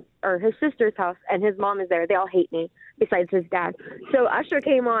 his mom's or his sister's house, and his mom is there. They all hate me, besides his dad. So Usher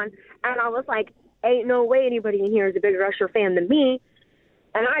came on, and I was like, ain't no way anybody in here is a bigger Usher fan than me.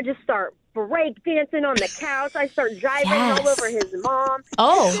 And I just start break dancing on the couch. I start driving all over his mom.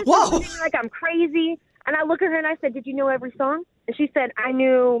 Oh, whoa. Like I'm crazy. And I look at her and I said, did you know every song? And she said, I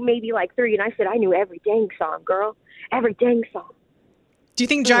knew maybe like 3. And I said, I knew every dang song, girl. Every dang song. Do you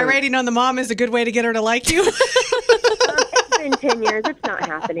think gyrating on the mom is a good way to get her to like you? It's been 10 years. It's not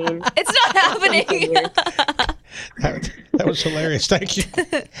happening. It's not happening. That was hilarious. Thank you.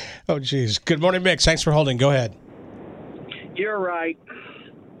 Oh, geez. Good morning, Mix. Thanks for holding. Go ahead. You're right.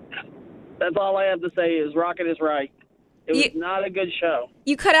 That's all I have to say is Rocket is right. It was not a good show.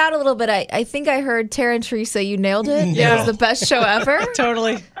 You cut out a little bit. I think I heard Tara and Teresa, you nailed it. Yeah. It was the best show ever.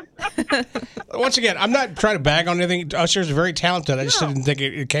 Totally. Once again, I'm not trying to bag on anything. Usher's very talented. I just didn't think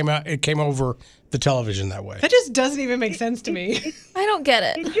it came out. It came over the television that way. That just doesn't even make sense to me. I don't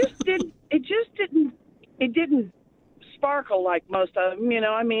get it. It didn't sparkle like most of them. You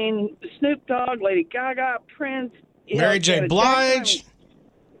know, I mean, Snoop Dogg, Lady Gaga, Prince, Mary J. Blige.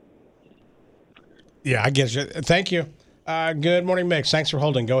 Yeah, I get you. Thank you. Good morning, Mix. Thanks for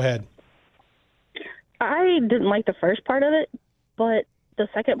holding. Go ahead. I didn't like the first part of it, but the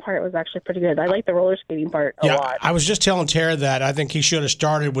second part was actually pretty good. I like the roller skating part a lot. I was just telling Tara that I think he should have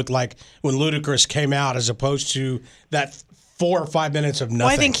started with like when Ludacris came out as opposed to that 4 or 5 minutes of nothing.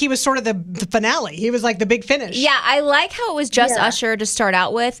 Well, I think he was sort of the finale. He was like the big finish. Yeah, I like how it was just Usher to start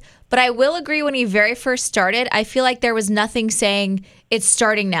out with, but I will agree when he very first started, I feel like there was nothing saying it's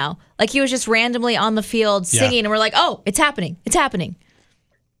starting now. Like he was just randomly on the field singing and we're like, oh, it's happening. It's happening.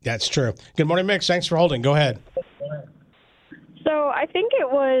 That's true. Good morning, Mix. Thanks for holding. Go ahead. So I think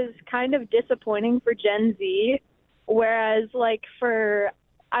it was kind of disappointing for Gen Z, whereas like for,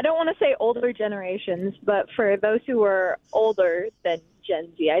 I don't want to say older generations, but for those who were older than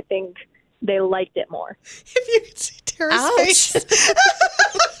Gen Z, I think they liked it more. If you could see Tara's face.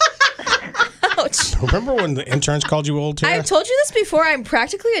 Ouch. Remember when the interns called you old, Tara? I've told you this before. I'm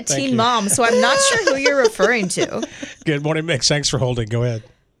practically a teen mom, so I'm not sure who you're referring to. Good morning, Mix. Thanks for holding. Go ahead.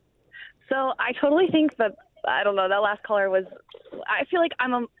 So I totally think that I don't know. That last caller was. I feel like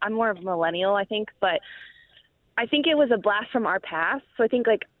I'm more of a millennial, I think, but I think it was a blast from our past. So I think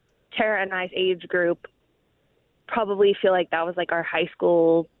like Tara and I's age group probably feel like that was like our high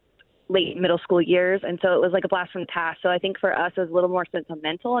school, late middle school years, and so it was like a blast from the past. So I think for us it was a little more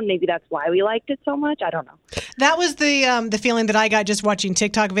sentimental, and maybe that's why we liked it so much. I don't know. That was the feeling that I got just watching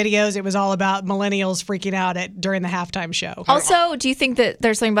TikTok videos. It was all about millennials freaking out during the halftime show. Also, do you think that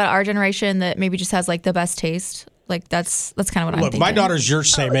there's something about our generation that maybe just has like the best taste? Like that's kind of what I'm Look, thinking. my daughter's your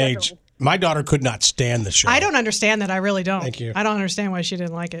same age. My daughter could not stand the show. I don't understand that. I really don't. Thank you. I don't understand why she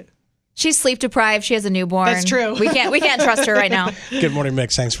didn't like it. She's sleep deprived. She has a newborn. That's true. We can't trust her right now. Good morning,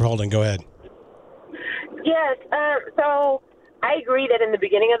 Mix. Thanks for holding. Go ahead. Yes, so I agree that in the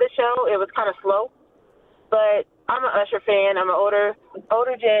beginning of the show it was kind of slow, but I'm an Usher fan. I'm an older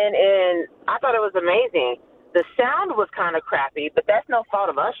gen, and I thought it was amazing. The sound was kind of crappy, but that's no fault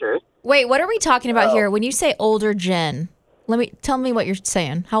of Usher's. Wait, what are we talking about here? When you say older gen, tell me what you're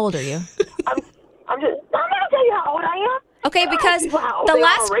saying. How old are you? I'm not gonna tell you how old I am. Okay, because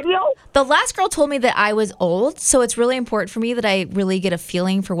the last girl told me that I was old, so it's really important for me that I really get a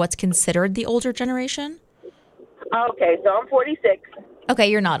feeling for what's considered the older generation. Okay, so I'm 46. Okay,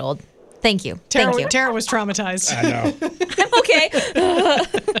 you're not old. Thank you. Thank you. Tara was traumatized. I know. I'm okay.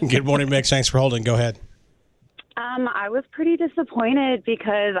 Good morning, Mix. Thanks for holding. Go ahead. I was pretty disappointed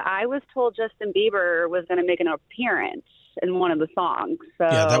because I was told Justin Bieber was going to make an appearance in one of the songs. So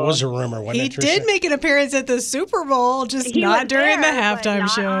Yeah, that was a rumor. He did make an appearance at the Super Bowl, just He not was during there, the but halftime not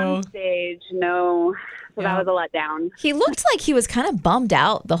show. on stage, no. So that was a letdown. He looked like he was kind of bummed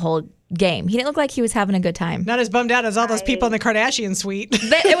out the whole game. He didn't look like he was having a good time. Not as bummed out as all those people in the Kardashian suite.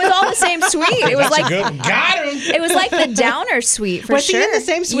 It was all the same suite. It was That's a like good one. Got him. It was like the Downer suite for Was sure. he in the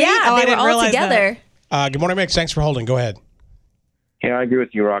same suite? Yeah, Oh, I they were didn't all realize that. together. Good morning, Mix. Thanks for holding. Go ahead. Yeah, I agree with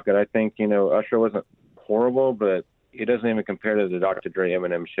you, Rocket. I think, Usher wasn't horrible, but it doesn't even compare to the Dr. Dre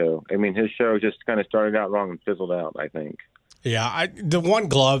Eminem show. I mean, his show just kind of started out wrong and fizzled out, I think. Yeah, the one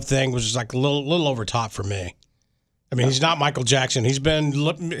glove thing was just like a little over top for me. I mean, he's not Michael Jackson.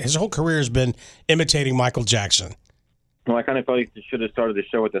 His whole career has been imitating Michael Jackson. Well, I kind of felt he should have started the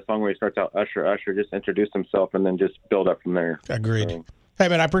show with the song where he starts out Usher, just introduce himself and then just build up from there. Agreed. So, Hey,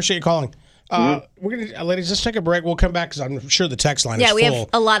 man, I appreciate you calling. We're gonna, ladies, let's take a break. We'll come back because I'm sure the text line is Yeah, full. we have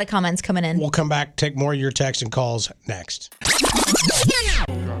a lot of comments coming in. We'll come back, take more of your texts and calls next.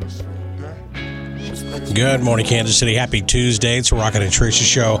 Good morning, Kansas City. Happy Tuesday. It's a Rocket and Teresa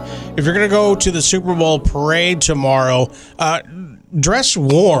show. If you're going to go to the Super Bowl parade tomorrow, dress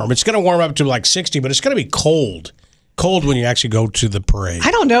warm. It's going to warm up to like 60, but it's going to be cold. Cold when you actually go to the parade. I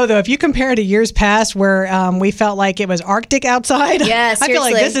don't know, though. If you compare it to years past where we felt like it was Arctic outside, Yeah, I feel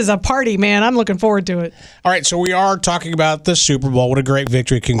like seriously. this is a party, man. I'm looking forward to it. All right, so we are talking about the Super Bowl. What a great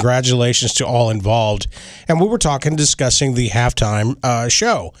victory. Congratulations to all involved. And we were discussing the halftime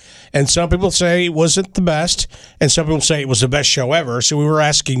show. And some people say it wasn't the best, and some people say it was the best show ever. So we were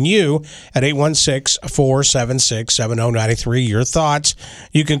asking you at 816-476-7093 your thoughts.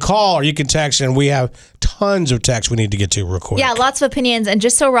 You can call or you can text, and we have tons of texts we need to get to real quick. Yeah, lots of opinions. And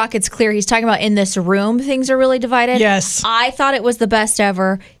just so Rocket's clear, he's talking about in this room, things are really divided. Yes. I thought it was the best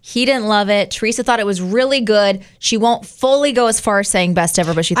ever. He didn't love it. Teresa thought it was really good. She won't fully go as far as saying best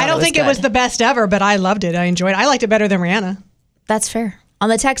ever, but she thought I don't think it was the best ever, but I loved it. I enjoyed it. I liked it better than Rihanna. That's fair. On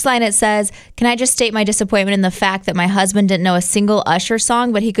the text line, it says, can I just state my disappointment in the fact that my husband didn't know a single Usher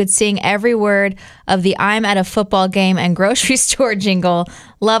song, but he could sing every word of the I'm at a football game and grocery store jingle.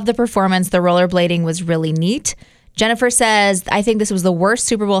 Love the performance. The rollerblading was really neat. Jennifer says, I think this was the worst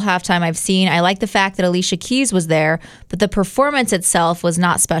Super Bowl halftime I've seen. I like the fact that Alicia Keys was there, but the performance itself was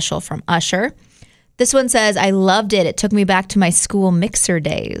not special from Usher. This one says, I loved it. It took me back to my school mixer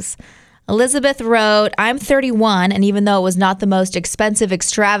days. Elizabeth wrote, I'm 31, and even though it was not the most expensive,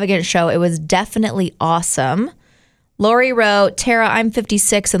 extravagant show, it was definitely awesome. Lori wrote, Tara, I'm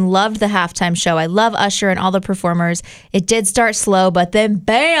 56 and loved the halftime show. I love Usher and all the performers. It did start slow, but then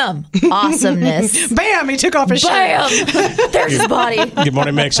bam, awesomeness. Bam, he took off his shirt. Bam, there's his body. Good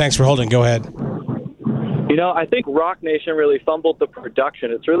morning, Mix. Thanks for holding. Go ahead. I think Rock Nation really fumbled the production.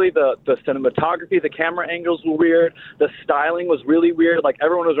 It's really the cinematography, the camera angles were weird, the styling was really weird. Like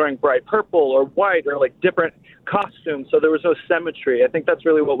everyone was wearing bright purple or white or like different costumes, so there was no symmetry. I think that's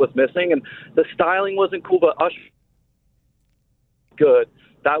really what was missing, and the styling wasn't cool, but Usher, good.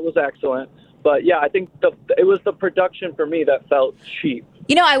 That was excellent. But yeah, I think it was the production for me that felt cheap.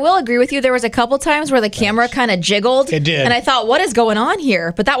 I will agree with you. There was a couple times where the camera kind of jiggled. It did. And I thought, what is going on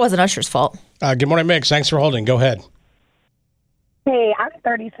here? But that wasn't Usher's fault. Good morning, Mix. Thanks for holding. Go ahead. Hey, I'm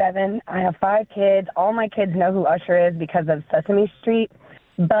 37. I have 5 kids. All my kids know who Usher is because of Sesame Street.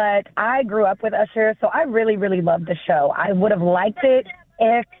 but I grew up with Usher, so I really, really loved the show. I would have liked it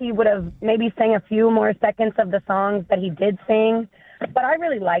if he would have maybe sang a few more seconds of the songs that he did sing. But I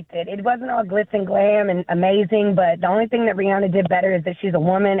really liked it. It wasn't all glitz and glam and amazing, but the only thing that Rihanna did better is that she's a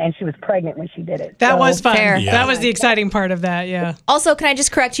woman and she was pregnant when she did it. That So- was fun. Fair. That was the exciting part of that, yeah. Also, can I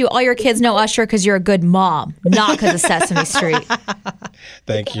just correct you? All your kids know Usher because you're a good mom, not because of Sesame Street.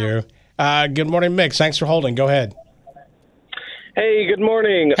 Thank you. Good morning, Mix. Thanks for holding. Go ahead. Hey, good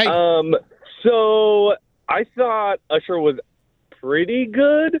morning. So I thought Usher was pretty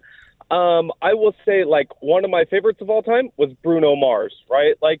good. I will say, like, one of my favorites of all time was Bruno Mars,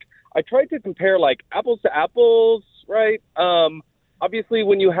 right? Like, I tried to compare, like, apples to apples, right? Obviously,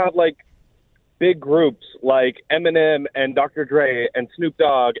 when you have, like, big groups like Eminem and Dr. Dre and Snoop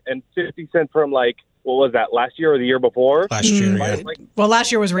Dogg and 50 Cent from, like, what was that, last year or the year before? Last year, Right? yeah. Like, Well,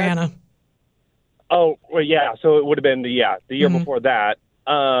 last year was Rihanna. oh, well, yeah, so it would have been the year before that.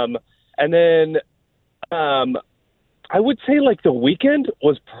 And then I would say, like, The Weeknd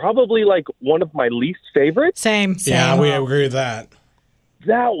was probably, like, one of my least favorites. Same. Yeah, we agree with that.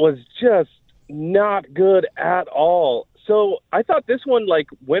 That was just not good at all. So I thought this one, like,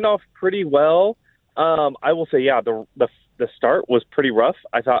 went off pretty well. I will say, yeah, the start was pretty rough.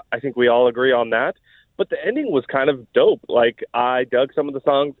 I think we all agree on that. But the ending was kind of dope. Like, I dug some of the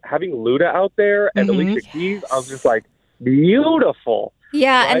songs. Having Luda out there and Alicia Keys, I was just like, beautiful.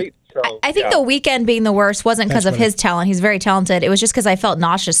 Yeah, right? I think The Weeknd being the worst wasn't because of his talent. He's very talented. It was just because I felt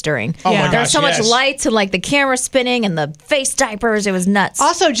nauseous during. Oh, my There was gosh, so much yes. lights and like the camera spinning and the face diapers. It was nuts.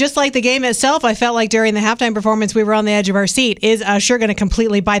 Also, just like the game itself, I felt like during the halftime performance, we were on the edge of our seat. Is Usher going to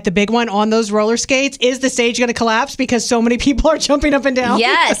completely bite the big one on those roller skates? Is the stage going to collapse because so many people are jumping up and down?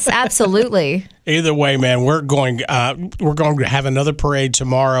 Yes, absolutely. Either way, man, we're going to have another parade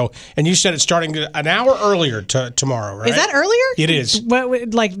tomorrow, and you said it's starting an hour earlier tomorrow, right? Is that earlier? It is.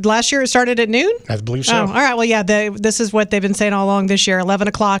 What, like last year, it started at noon? I believe so. Oh, all right. Well, yeah, this is what they've been saying all along this year. 11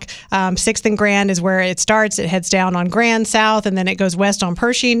 o'clock, 6th and Grand is where it starts. It heads down on Grand South, and then it goes west on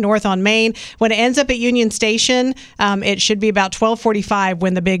Pershing, north on Main. When it ends up at Union Station, it should be about 12:45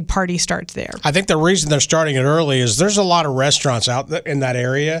 when the big party starts there. I think the reason they're starting it early is there's a lot of restaurants out in that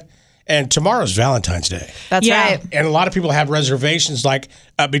area. And tomorrow's Valentine's Day. That's right. And a lot of people have reservations like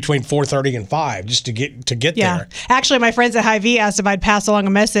between 4:30 and 5 just to get there. Actually, my friends at Hy-Vee asked if I'd pass along a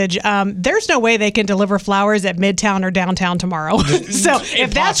message. There's no way they can deliver flowers at Midtown or downtown tomorrow. So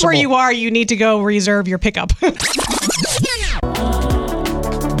if that's where you are, you need to go reserve your pickup.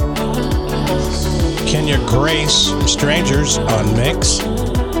 Kenya Grace, Strangers on Mix.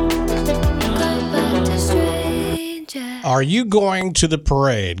 Are you going to the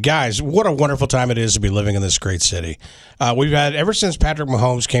parade? Guys, what a wonderful time it is to be living in this great city. We've had, ever since Patrick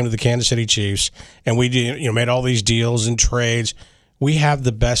Mahomes came to the Kansas City Chiefs and we made all these deals and trades, we have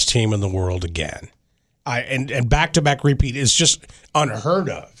the best team in the world again. And back-to-back repeat is just unheard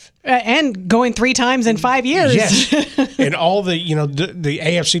of. And going 3 times in 5 years. Yes. And all the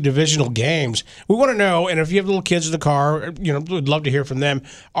AFC divisional games. We want to know, and if you have little kids in the car, we'd love to hear from them.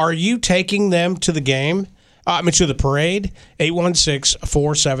 Are you taking them to the game? To the parade,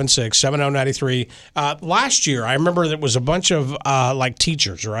 816-476-7093. Last year, I remember there was a bunch of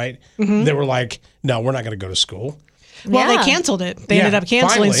teachers, right? Mhm. They were like, no, we're not going to go to school. Well, they canceled it. They ended up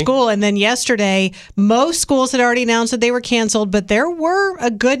canceling school. And then yesterday, most schools had already announced that they were canceled, but there were a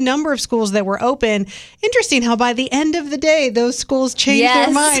good number of schools that were open. Interesting how by the end of the day, those schools changed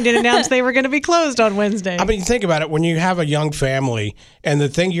their mind and announced they were going to be closed on Wednesday. I mean, think about it. When you have a young family and the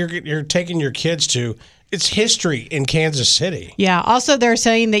thing you're taking your kids to, it's history in Kansas City. Yeah. Also, they're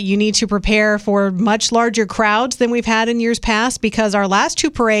saying that you need to prepare for much larger crowds than we've had in years past because our last 2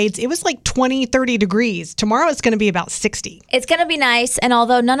 parades, it was like 20, 30 degrees. Tomorrow, it's going to be about 60. It's going to be nice. And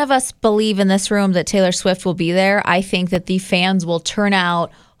although none of us believe in this room that Taylor Swift will be there, I think that the fans will turn out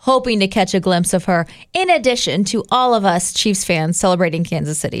hoping to catch a glimpse of her, in addition to all of us Chiefs fans celebrating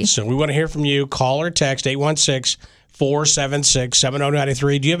Kansas City. So we want to hear from you. Call or text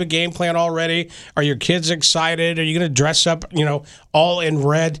 816-476-7093. Do you have a game plan already? Are your kids excited? Are you going to dress up, all in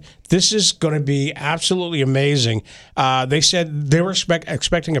red? This is going to be absolutely amazing. They said they were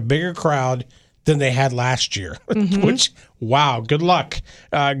expecting a bigger crowd than they had last year, which, wow, good luck.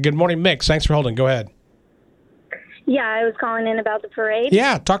 Good morning, Mix. Thanks for holding. Go ahead. Yeah, I was calling in about the parade.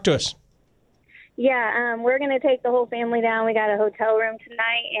 Yeah, talk to us. Yeah, we're going to take the whole family down. We got a hotel room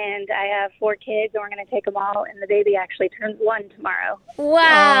tonight, and I have 4 kids, and we're going to take them all, and the baby actually turns 1 tomorrow.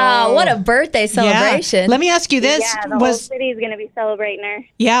 Wow, what a birthday celebration. Yeah. Let me ask you this. Yeah, the whole city is going to be celebrating her.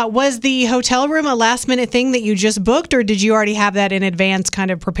 Yeah, was the hotel room a last-minute thing that you just booked, or did you already have that in advance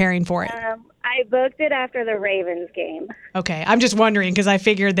kind of preparing for it? I I booked it after the Ravens game. Okay, I'm just wondering because I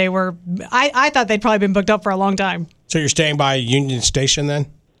figured they were. I thought they'd probably been booked up for a long time. So you're staying by Union Station then?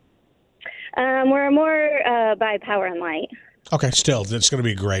 We're more by Power and Light. Okay, still, it's going to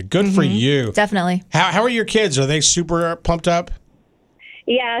be great. Good for you. Definitely. How are your kids? Are they super pumped up?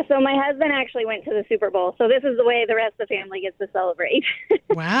 Yeah, so my husband actually went to the Super Bowl, so this is the way the rest of the family gets to celebrate.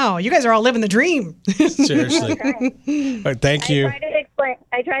 Wow, you guys are all living the dream. Seriously. All right, thank you.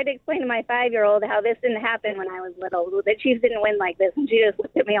 I tried to explain to my 5-year-old how this didn't happen when I was little, that Chiefs didn't win like this, and she just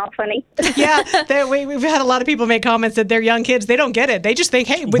looked at me all funny. Yeah, we've had a lot of people make comments that their young kids, they don't get it. They just think,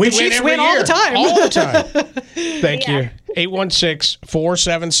 hey, the Chiefs win all the time. All the time. Thank you.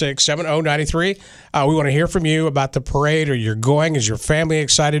 816-476-7093. We want to hear from you about the parade. Are you going? Is your family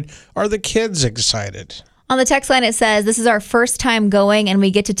excited? Are the kids excited? On the text line, it says, this is our first time going, and we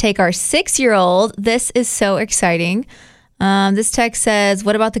get to take our 6-year-old. This is so exciting. This text says,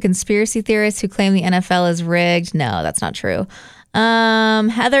 what about the conspiracy theorists who claim the NFL is rigged? No, that's not true.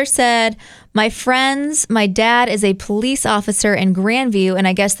 Heather said, my dad is a police officer in Grandview, and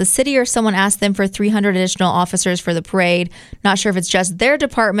I guess the city or someone asked them for 300 additional officers for the parade. Not sure if it's just their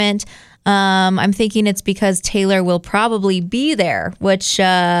department. I'm thinking it's because Taylor will probably be there, which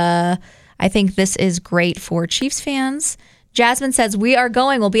I think this is great for Chiefs fans. Jasmine says, we are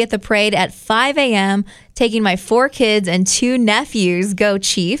going. We'll be at the parade at 5 a.m., taking my 4 kids and 2 nephews. Go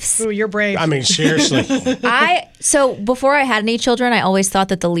Chiefs. Ooh, you're brave. I mean, seriously. So before I had any children, I always thought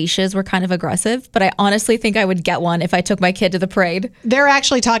that the leashes were kind of aggressive, but I honestly think I would get one if I took my kid to the parade. They're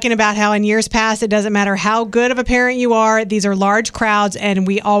actually talking about how in years past, it doesn't matter how good of a parent you are. These are large crowds, and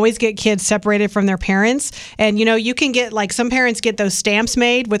we always get kids separated from their parents. And, you can get, like, some parents get those stamps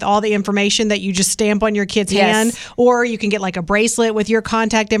made with all the information that you just stamp on your kid's hand, or you can get, like, a bracelet with your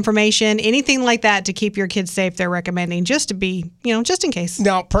contact information, anything like that to keep your kids safe. They're recommending just to be, just in case.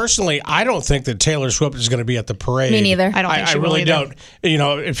 Now, personally, I don't think that Taylor Swift is going to be at the parade. Me neither. I don't think she I really will either.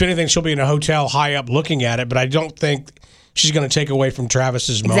 don't. If anything, she'll be in a hotel high up looking at it, but I don't think she's going to take away from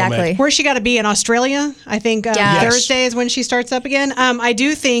Travis's moment. Where's she got to be? In Australia? I think Thursday is when she starts up again. I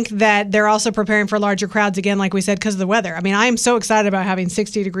do think that they're also preparing for larger crowds again, like we said, because of the weather. I mean, I am so excited about having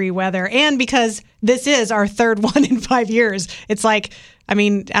 60-degree weather, and because this is our third one in 5 years. It's like, I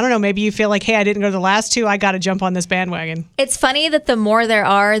mean, I don't know, maybe you feel like, hey, I didn't go to the last 2. I got to jump on this bandwagon. It's funny that the more there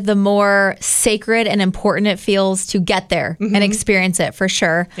are, the more sacred and important it feels to get there and experience it, for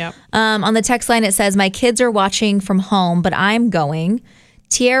sure. Yep. On the text line, it says, my kids are watching from home, but I'm going.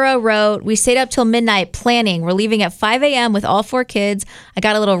 Tiara wrote, we stayed up till midnight planning. We're leaving at 5 a.m. with all 4 kids. I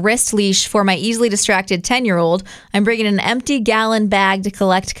got a little wrist leash for my easily distracted 10-year-old. I'm bringing an empty gallon bag to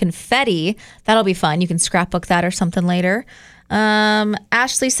collect confetti. That'll be fun. You can scrapbook that or something later.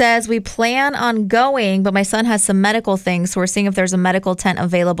 Ashley says, we plan on going, but my son has some medical things, so we're seeing if there's a medical tent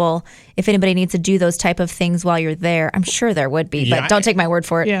available if anybody needs to do those type of things while you're there. I'm sure there would be, but don't take my word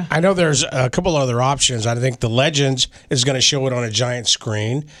for it. Yeah. I know there's a couple other options. I think the Legends is going to show it on a giant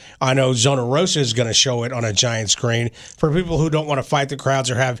screen. I know Zona Rosa is going to show it on a giant screen. For people who don't want to fight the crowds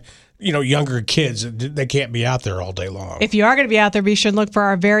or have younger kids, they can't be out there all day long. If you are going to be out there, be sure to look for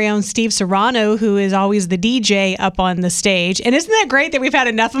our very own Steve Serrano, who is always the DJ up on the stage. And isn't that great that we've had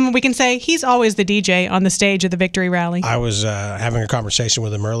enough of him? We can say he's always the DJ on the stage of the Victory Rally. I was having a conversation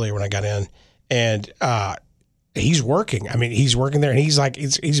with him earlier when I got in, and he's working. I mean, he's working there, and he's like,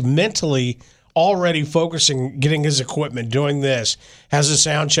 he's mentally already focusing, getting his equipment, doing this, has a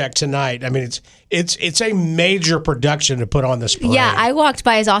sound check tonight. I mean, it's a major production to put on this parade. Yeah, I walked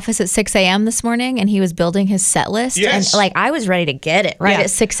by his office at 6 a.m. this morning, and he was building his set list. Yes. And I was ready to get it at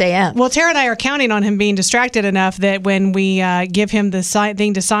 6 a.m. Well, Tara and I are counting on him being distracted enough that when we give him the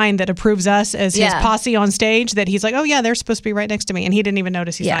thing to sign that approves us as his posse on stage, that he's like, oh, yeah, they're supposed to be right next to me. And he didn't even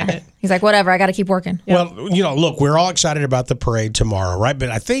notice he signed it. He's like, whatever, I got to keep working. Well, look, we're all excited about the parade tomorrow, right?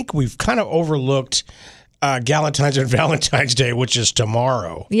 But I think we've kind of overlooked Galentine's and Valentine's Day, which is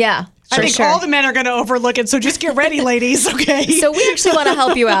tomorrow. Yeah. I think all the men are going to overlook it, so just get ready, ladies, okay? So we actually want to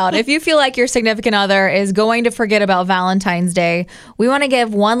help you out. If you feel like your significant other is going to forget about Valentine's Day, we want to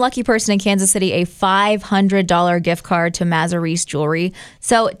give one lucky person in Kansas City a $500 gift card to Mazarise Jewelry.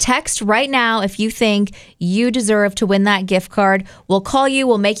 So text right now if you think you deserve to win that gift card. We'll call you,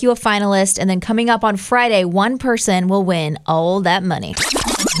 we'll make you a finalist, and then coming up on Friday, one person will win all that money.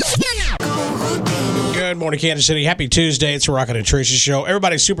 Good morning, Kansas City. Happy Tuesday. It's the Rocket and Tracy Show.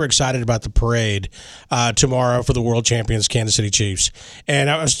 Everybody's super excited about the parade tomorrow for the world champions, Kansas City Chiefs. And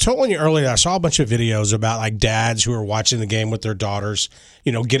I was telling you earlier, I saw a bunch of videos about dads who are watching the game with their daughters,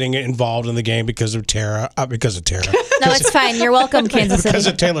 getting involved in the game because of Tara. No, it's fine. You're welcome, Kansas City. Because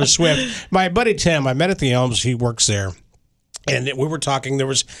of Taylor Swift. My buddy Tim, I met at the Elms. He works there. And we were talking, there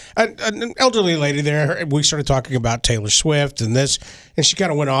was an elderly lady there, and we started talking about Taylor Swift and this, and she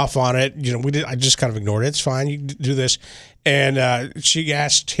kind of went off on it. I just kind of ignored it. It's fine, you do this. And she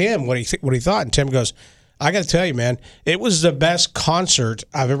asked him what he thought, and Tim goes, I got to tell you, man, it was the best concert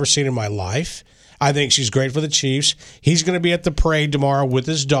I've ever seen in my life. I think she's great for the Chiefs. He's going to be at the parade tomorrow with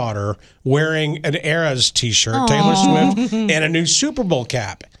his daughter wearing an Eras T-shirt, Aww. Taylor Swift, and a new Super Bowl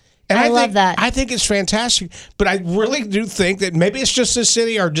cap. And I love that. I think it's fantastic. But I really do think that maybe it's just this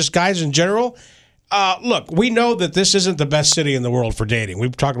city or just guys in general. Look, we know that this isn't the best city in the world for dating.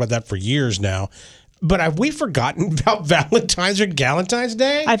 We've talked about that for years now. But have we forgotten about Valentine's or Galentine's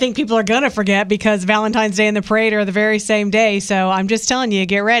Day? I think people are going to forget because Valentine's Day and the parade are the very same day. So I'm just telling you,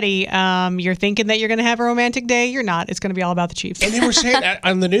 get ready. You're thinking that you're going to have a romantic day. You're not. It's going to be all about the Chiefs. And they were saying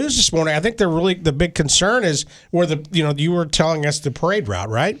on the news this morning, I think the big concern is where you were telling us the parade route,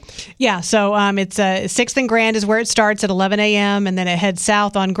 right? Yeah. So it's 6th and Grand is where it starts at 11 a.m. and then it heads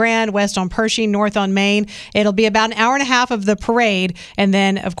south on Grand, west on Pershing, north on Main. It'll be about an hour and a half of the parade. And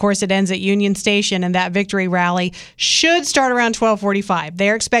then, of course, it ends at Union Station. And that victory rally should start around 12:45.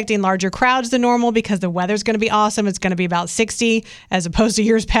 They're expecting larger crowds than normal because the weather's going to be awesome. It's going to be about 60 as opposed to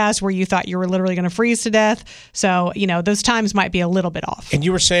years past where you thought you were literally going to freeze to death. So, those times might be a little bit off. And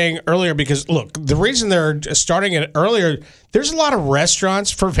you were saying earlier, because look, the reason they're starting it earlier, there's a lot of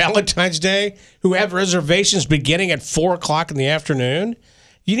restaurants for Valentine's Day who have reservations beginning at 4 o'clock in the afternoon.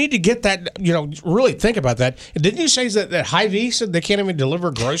 You need to get that, really think about that. Didn't you say that Hy-Vee said they can't even deliver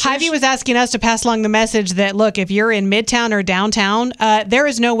groceries? Hy-Vee was asking us to pass along the message that, look, if you're in Midtown or downtown, there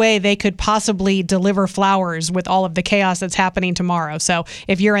is no way they could possibly deliver flowers with all of the chaos that's happening tomorrow. So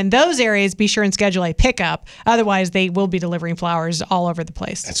if you're in those areas, be sure and schedule a pickup. Otherwise, they will be delivering flowers all over the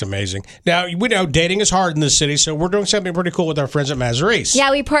place. That's amazing. Now, we know dating is hard in this city, so we're doing something pretty cool with our friends at Mazarise. Yeah,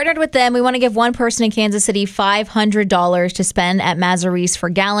 we partnered with them. We want to give one person in Kansas City $500 to spend at Mazarise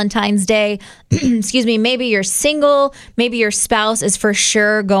for Galentine's Day. Excuse me. Maybe you're single. Maybe your spouse is for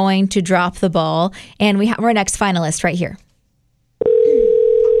sure going to drop the ball. And we have our next finalist right here.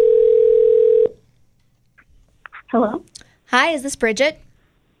 Hello. Hi, is this Bridget?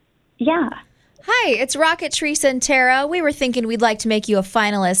 Yeah. Hi, it's Rocket, Teresa, and Tara. We were thinking we'd like to make you a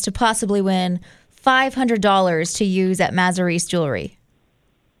finalist to possibly win $500 to use at Mazarise Jewelry.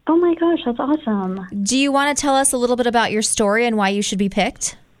 Oh my gosh, that's awesome. Do you want to tell us a little bit about your story and why you should be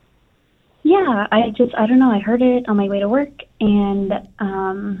picked? Yeah, I don't know. I heard it on my way to work, and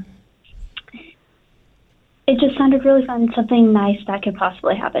it just sounded really fun. Something nice that could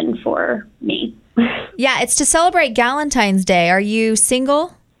possibly happen for me. Yeah, it's to celebrate Galentine's Day. Are you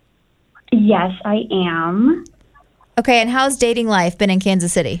single? Yes, I am. Okay, and how's dating life been in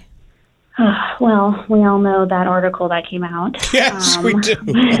Kansas City? Well, we all know that article that came out. Yes, we do.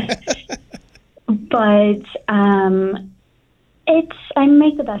 But I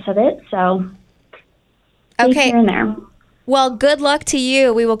make the best of it, so okay. Here and there. Well, good luck to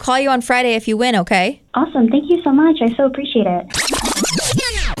you. We will call you on Friday if you win, okay? Awesome. Thank you so much. I so appreciate it.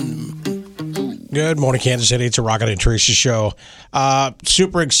 Good morning, Kansas City. It's a Rocket and Teresa show.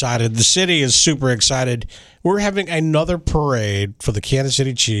 Super excited. The city is super excited. We're having another parade for the Kansas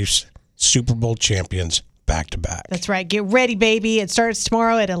City Chiefs, Super Bowl champions, back-to-back. That's right. Get ready, baby. It starts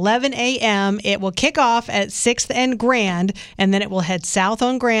tomorrow at 11 a.m. It will kick off at 6th and Grand, and then it will head south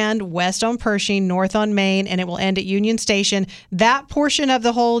on Grand, west on Pershing, north on Main, and it will end at Union Station. That portion of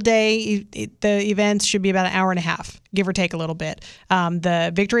the whole day, the events should be about an hour and a half, give or take a little bit.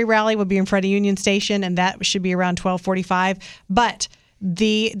 The victory rally will be in front of Union Station, and that should be around 12:45. But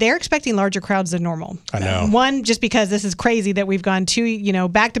they're expecting larger crowds than normal. I know. One, just because this is crazy that we've gone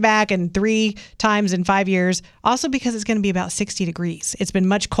back to back and 3 times in 5 years. Also because it's going to be about 60 degrees. It's been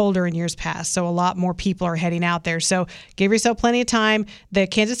much colder in years past, so a lot more people are heading out there. So give yourself plenty of time. The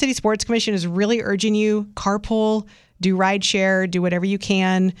Kansas City Sports Commission is really urging you, carpool, do ride share, do whatever you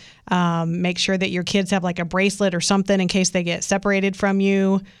can. Make sure that your kids have like a bracelet or something in case they get separated from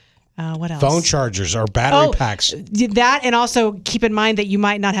you. What else? Phone chargers or battery packs. That, and also keep in mind that you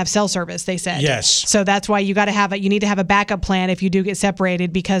might not have cell service, they said. Yes. So that's why you need to have a backup plan if you do get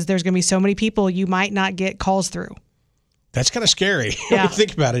separated, because there's going to be so many people you might not get calls through. That's kind of scary when you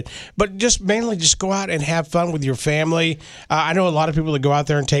think about it. But mainly go out and have fun with your family. I know a lot of people that go out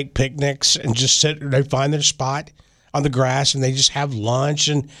there and take picnics and just sit, they find their spot on the grass and they just have lunch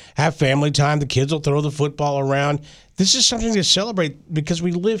and have family time. The kids will throw the football around. this is something to celebrate because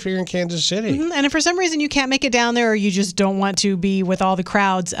we live here in Kansas City. Mm-hmm. And if for some reason you can't make it down there or you just don't want to be with all the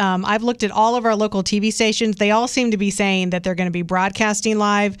crowds, I've looked at all of our local TV stations. They all seem to be saying that they're going to be broadcasting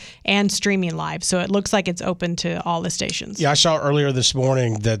live and streaming live. So it looks like it's open to all the stations. Yeah, I saw earlier this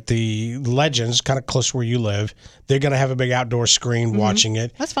morning that the Legends, kind of close to where you live, they're going to have a big outdoor screen watching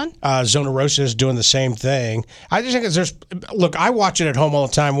it. That's fun. Zona Rosa is doing the same thing. I just think look, I watch it at home all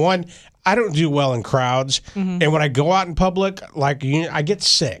the time. One, I don't do well in crowds. And when I go out in public, I get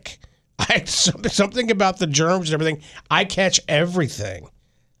sick. Something about the germs and everything. I catch everything.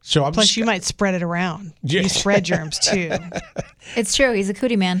 So Plus, you might spread it around. You spread germs, too. It's true. He's a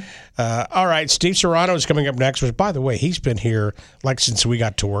cootie man. All right. Steve Serrano is coming up next, which, by the way, he's been here since we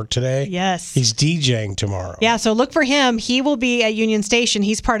got to work today. Yes. He's DJing tomorrow. Yeah, so look for him. He will be at Union Station.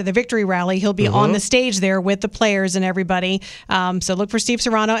 He's part of the Victory Rally. He'll be on the stage there with the players and everybody. So look for Steve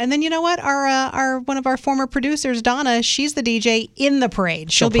Serrano. And then you know what? Our one of our former producers, Donna, she's the DJ in the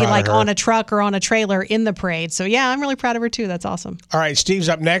parade. She'll be on a truck or on a trailer in the parade. So, yeah, I'm really proud of her, too. That's awesome. All right, Steve's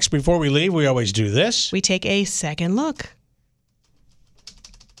up next. Before we leave, we always do this. We take a second look.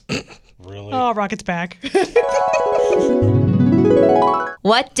 Really? Oh, Rocket's back.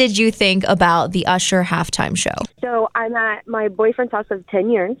 What did you think about the Usher halftime show? So I'm at my boyfriend's house of 10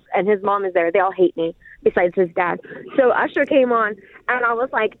 years, and his mom is there. They all hate me, besides his dad. So Usher came on, and I was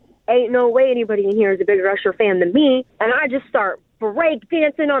like, ain't no way anybody in here is a bigger Usher fan than me. And I just start break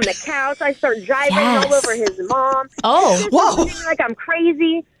dancing on the couch. I start driving all over his mom. Oh, whoa. Like I'm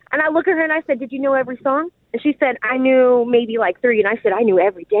crazy. And I look at her and I said, did you know every song? And she said, I knew maybe like 3. And I said, I knew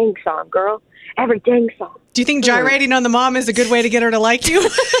every dang song, girl. Every dang song. Do you think gyrating on the mom is a good way to get her to like you?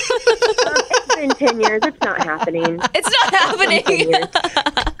 It's been 10 years. It's not happening. It's not happening.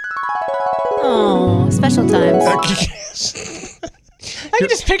 Oh, special times. I can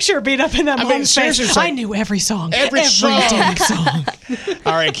just picture her being up in that mom's face. I knew every song. Every dang song.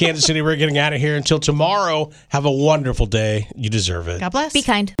 All right, Kansas City, we're getting out of here. Until tomorrow, have a wonderful day. You deserve it. God bless. Be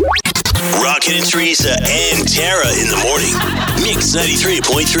kind. Rocket and Teresa and Tara in the morning. Mix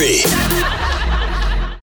 93.3.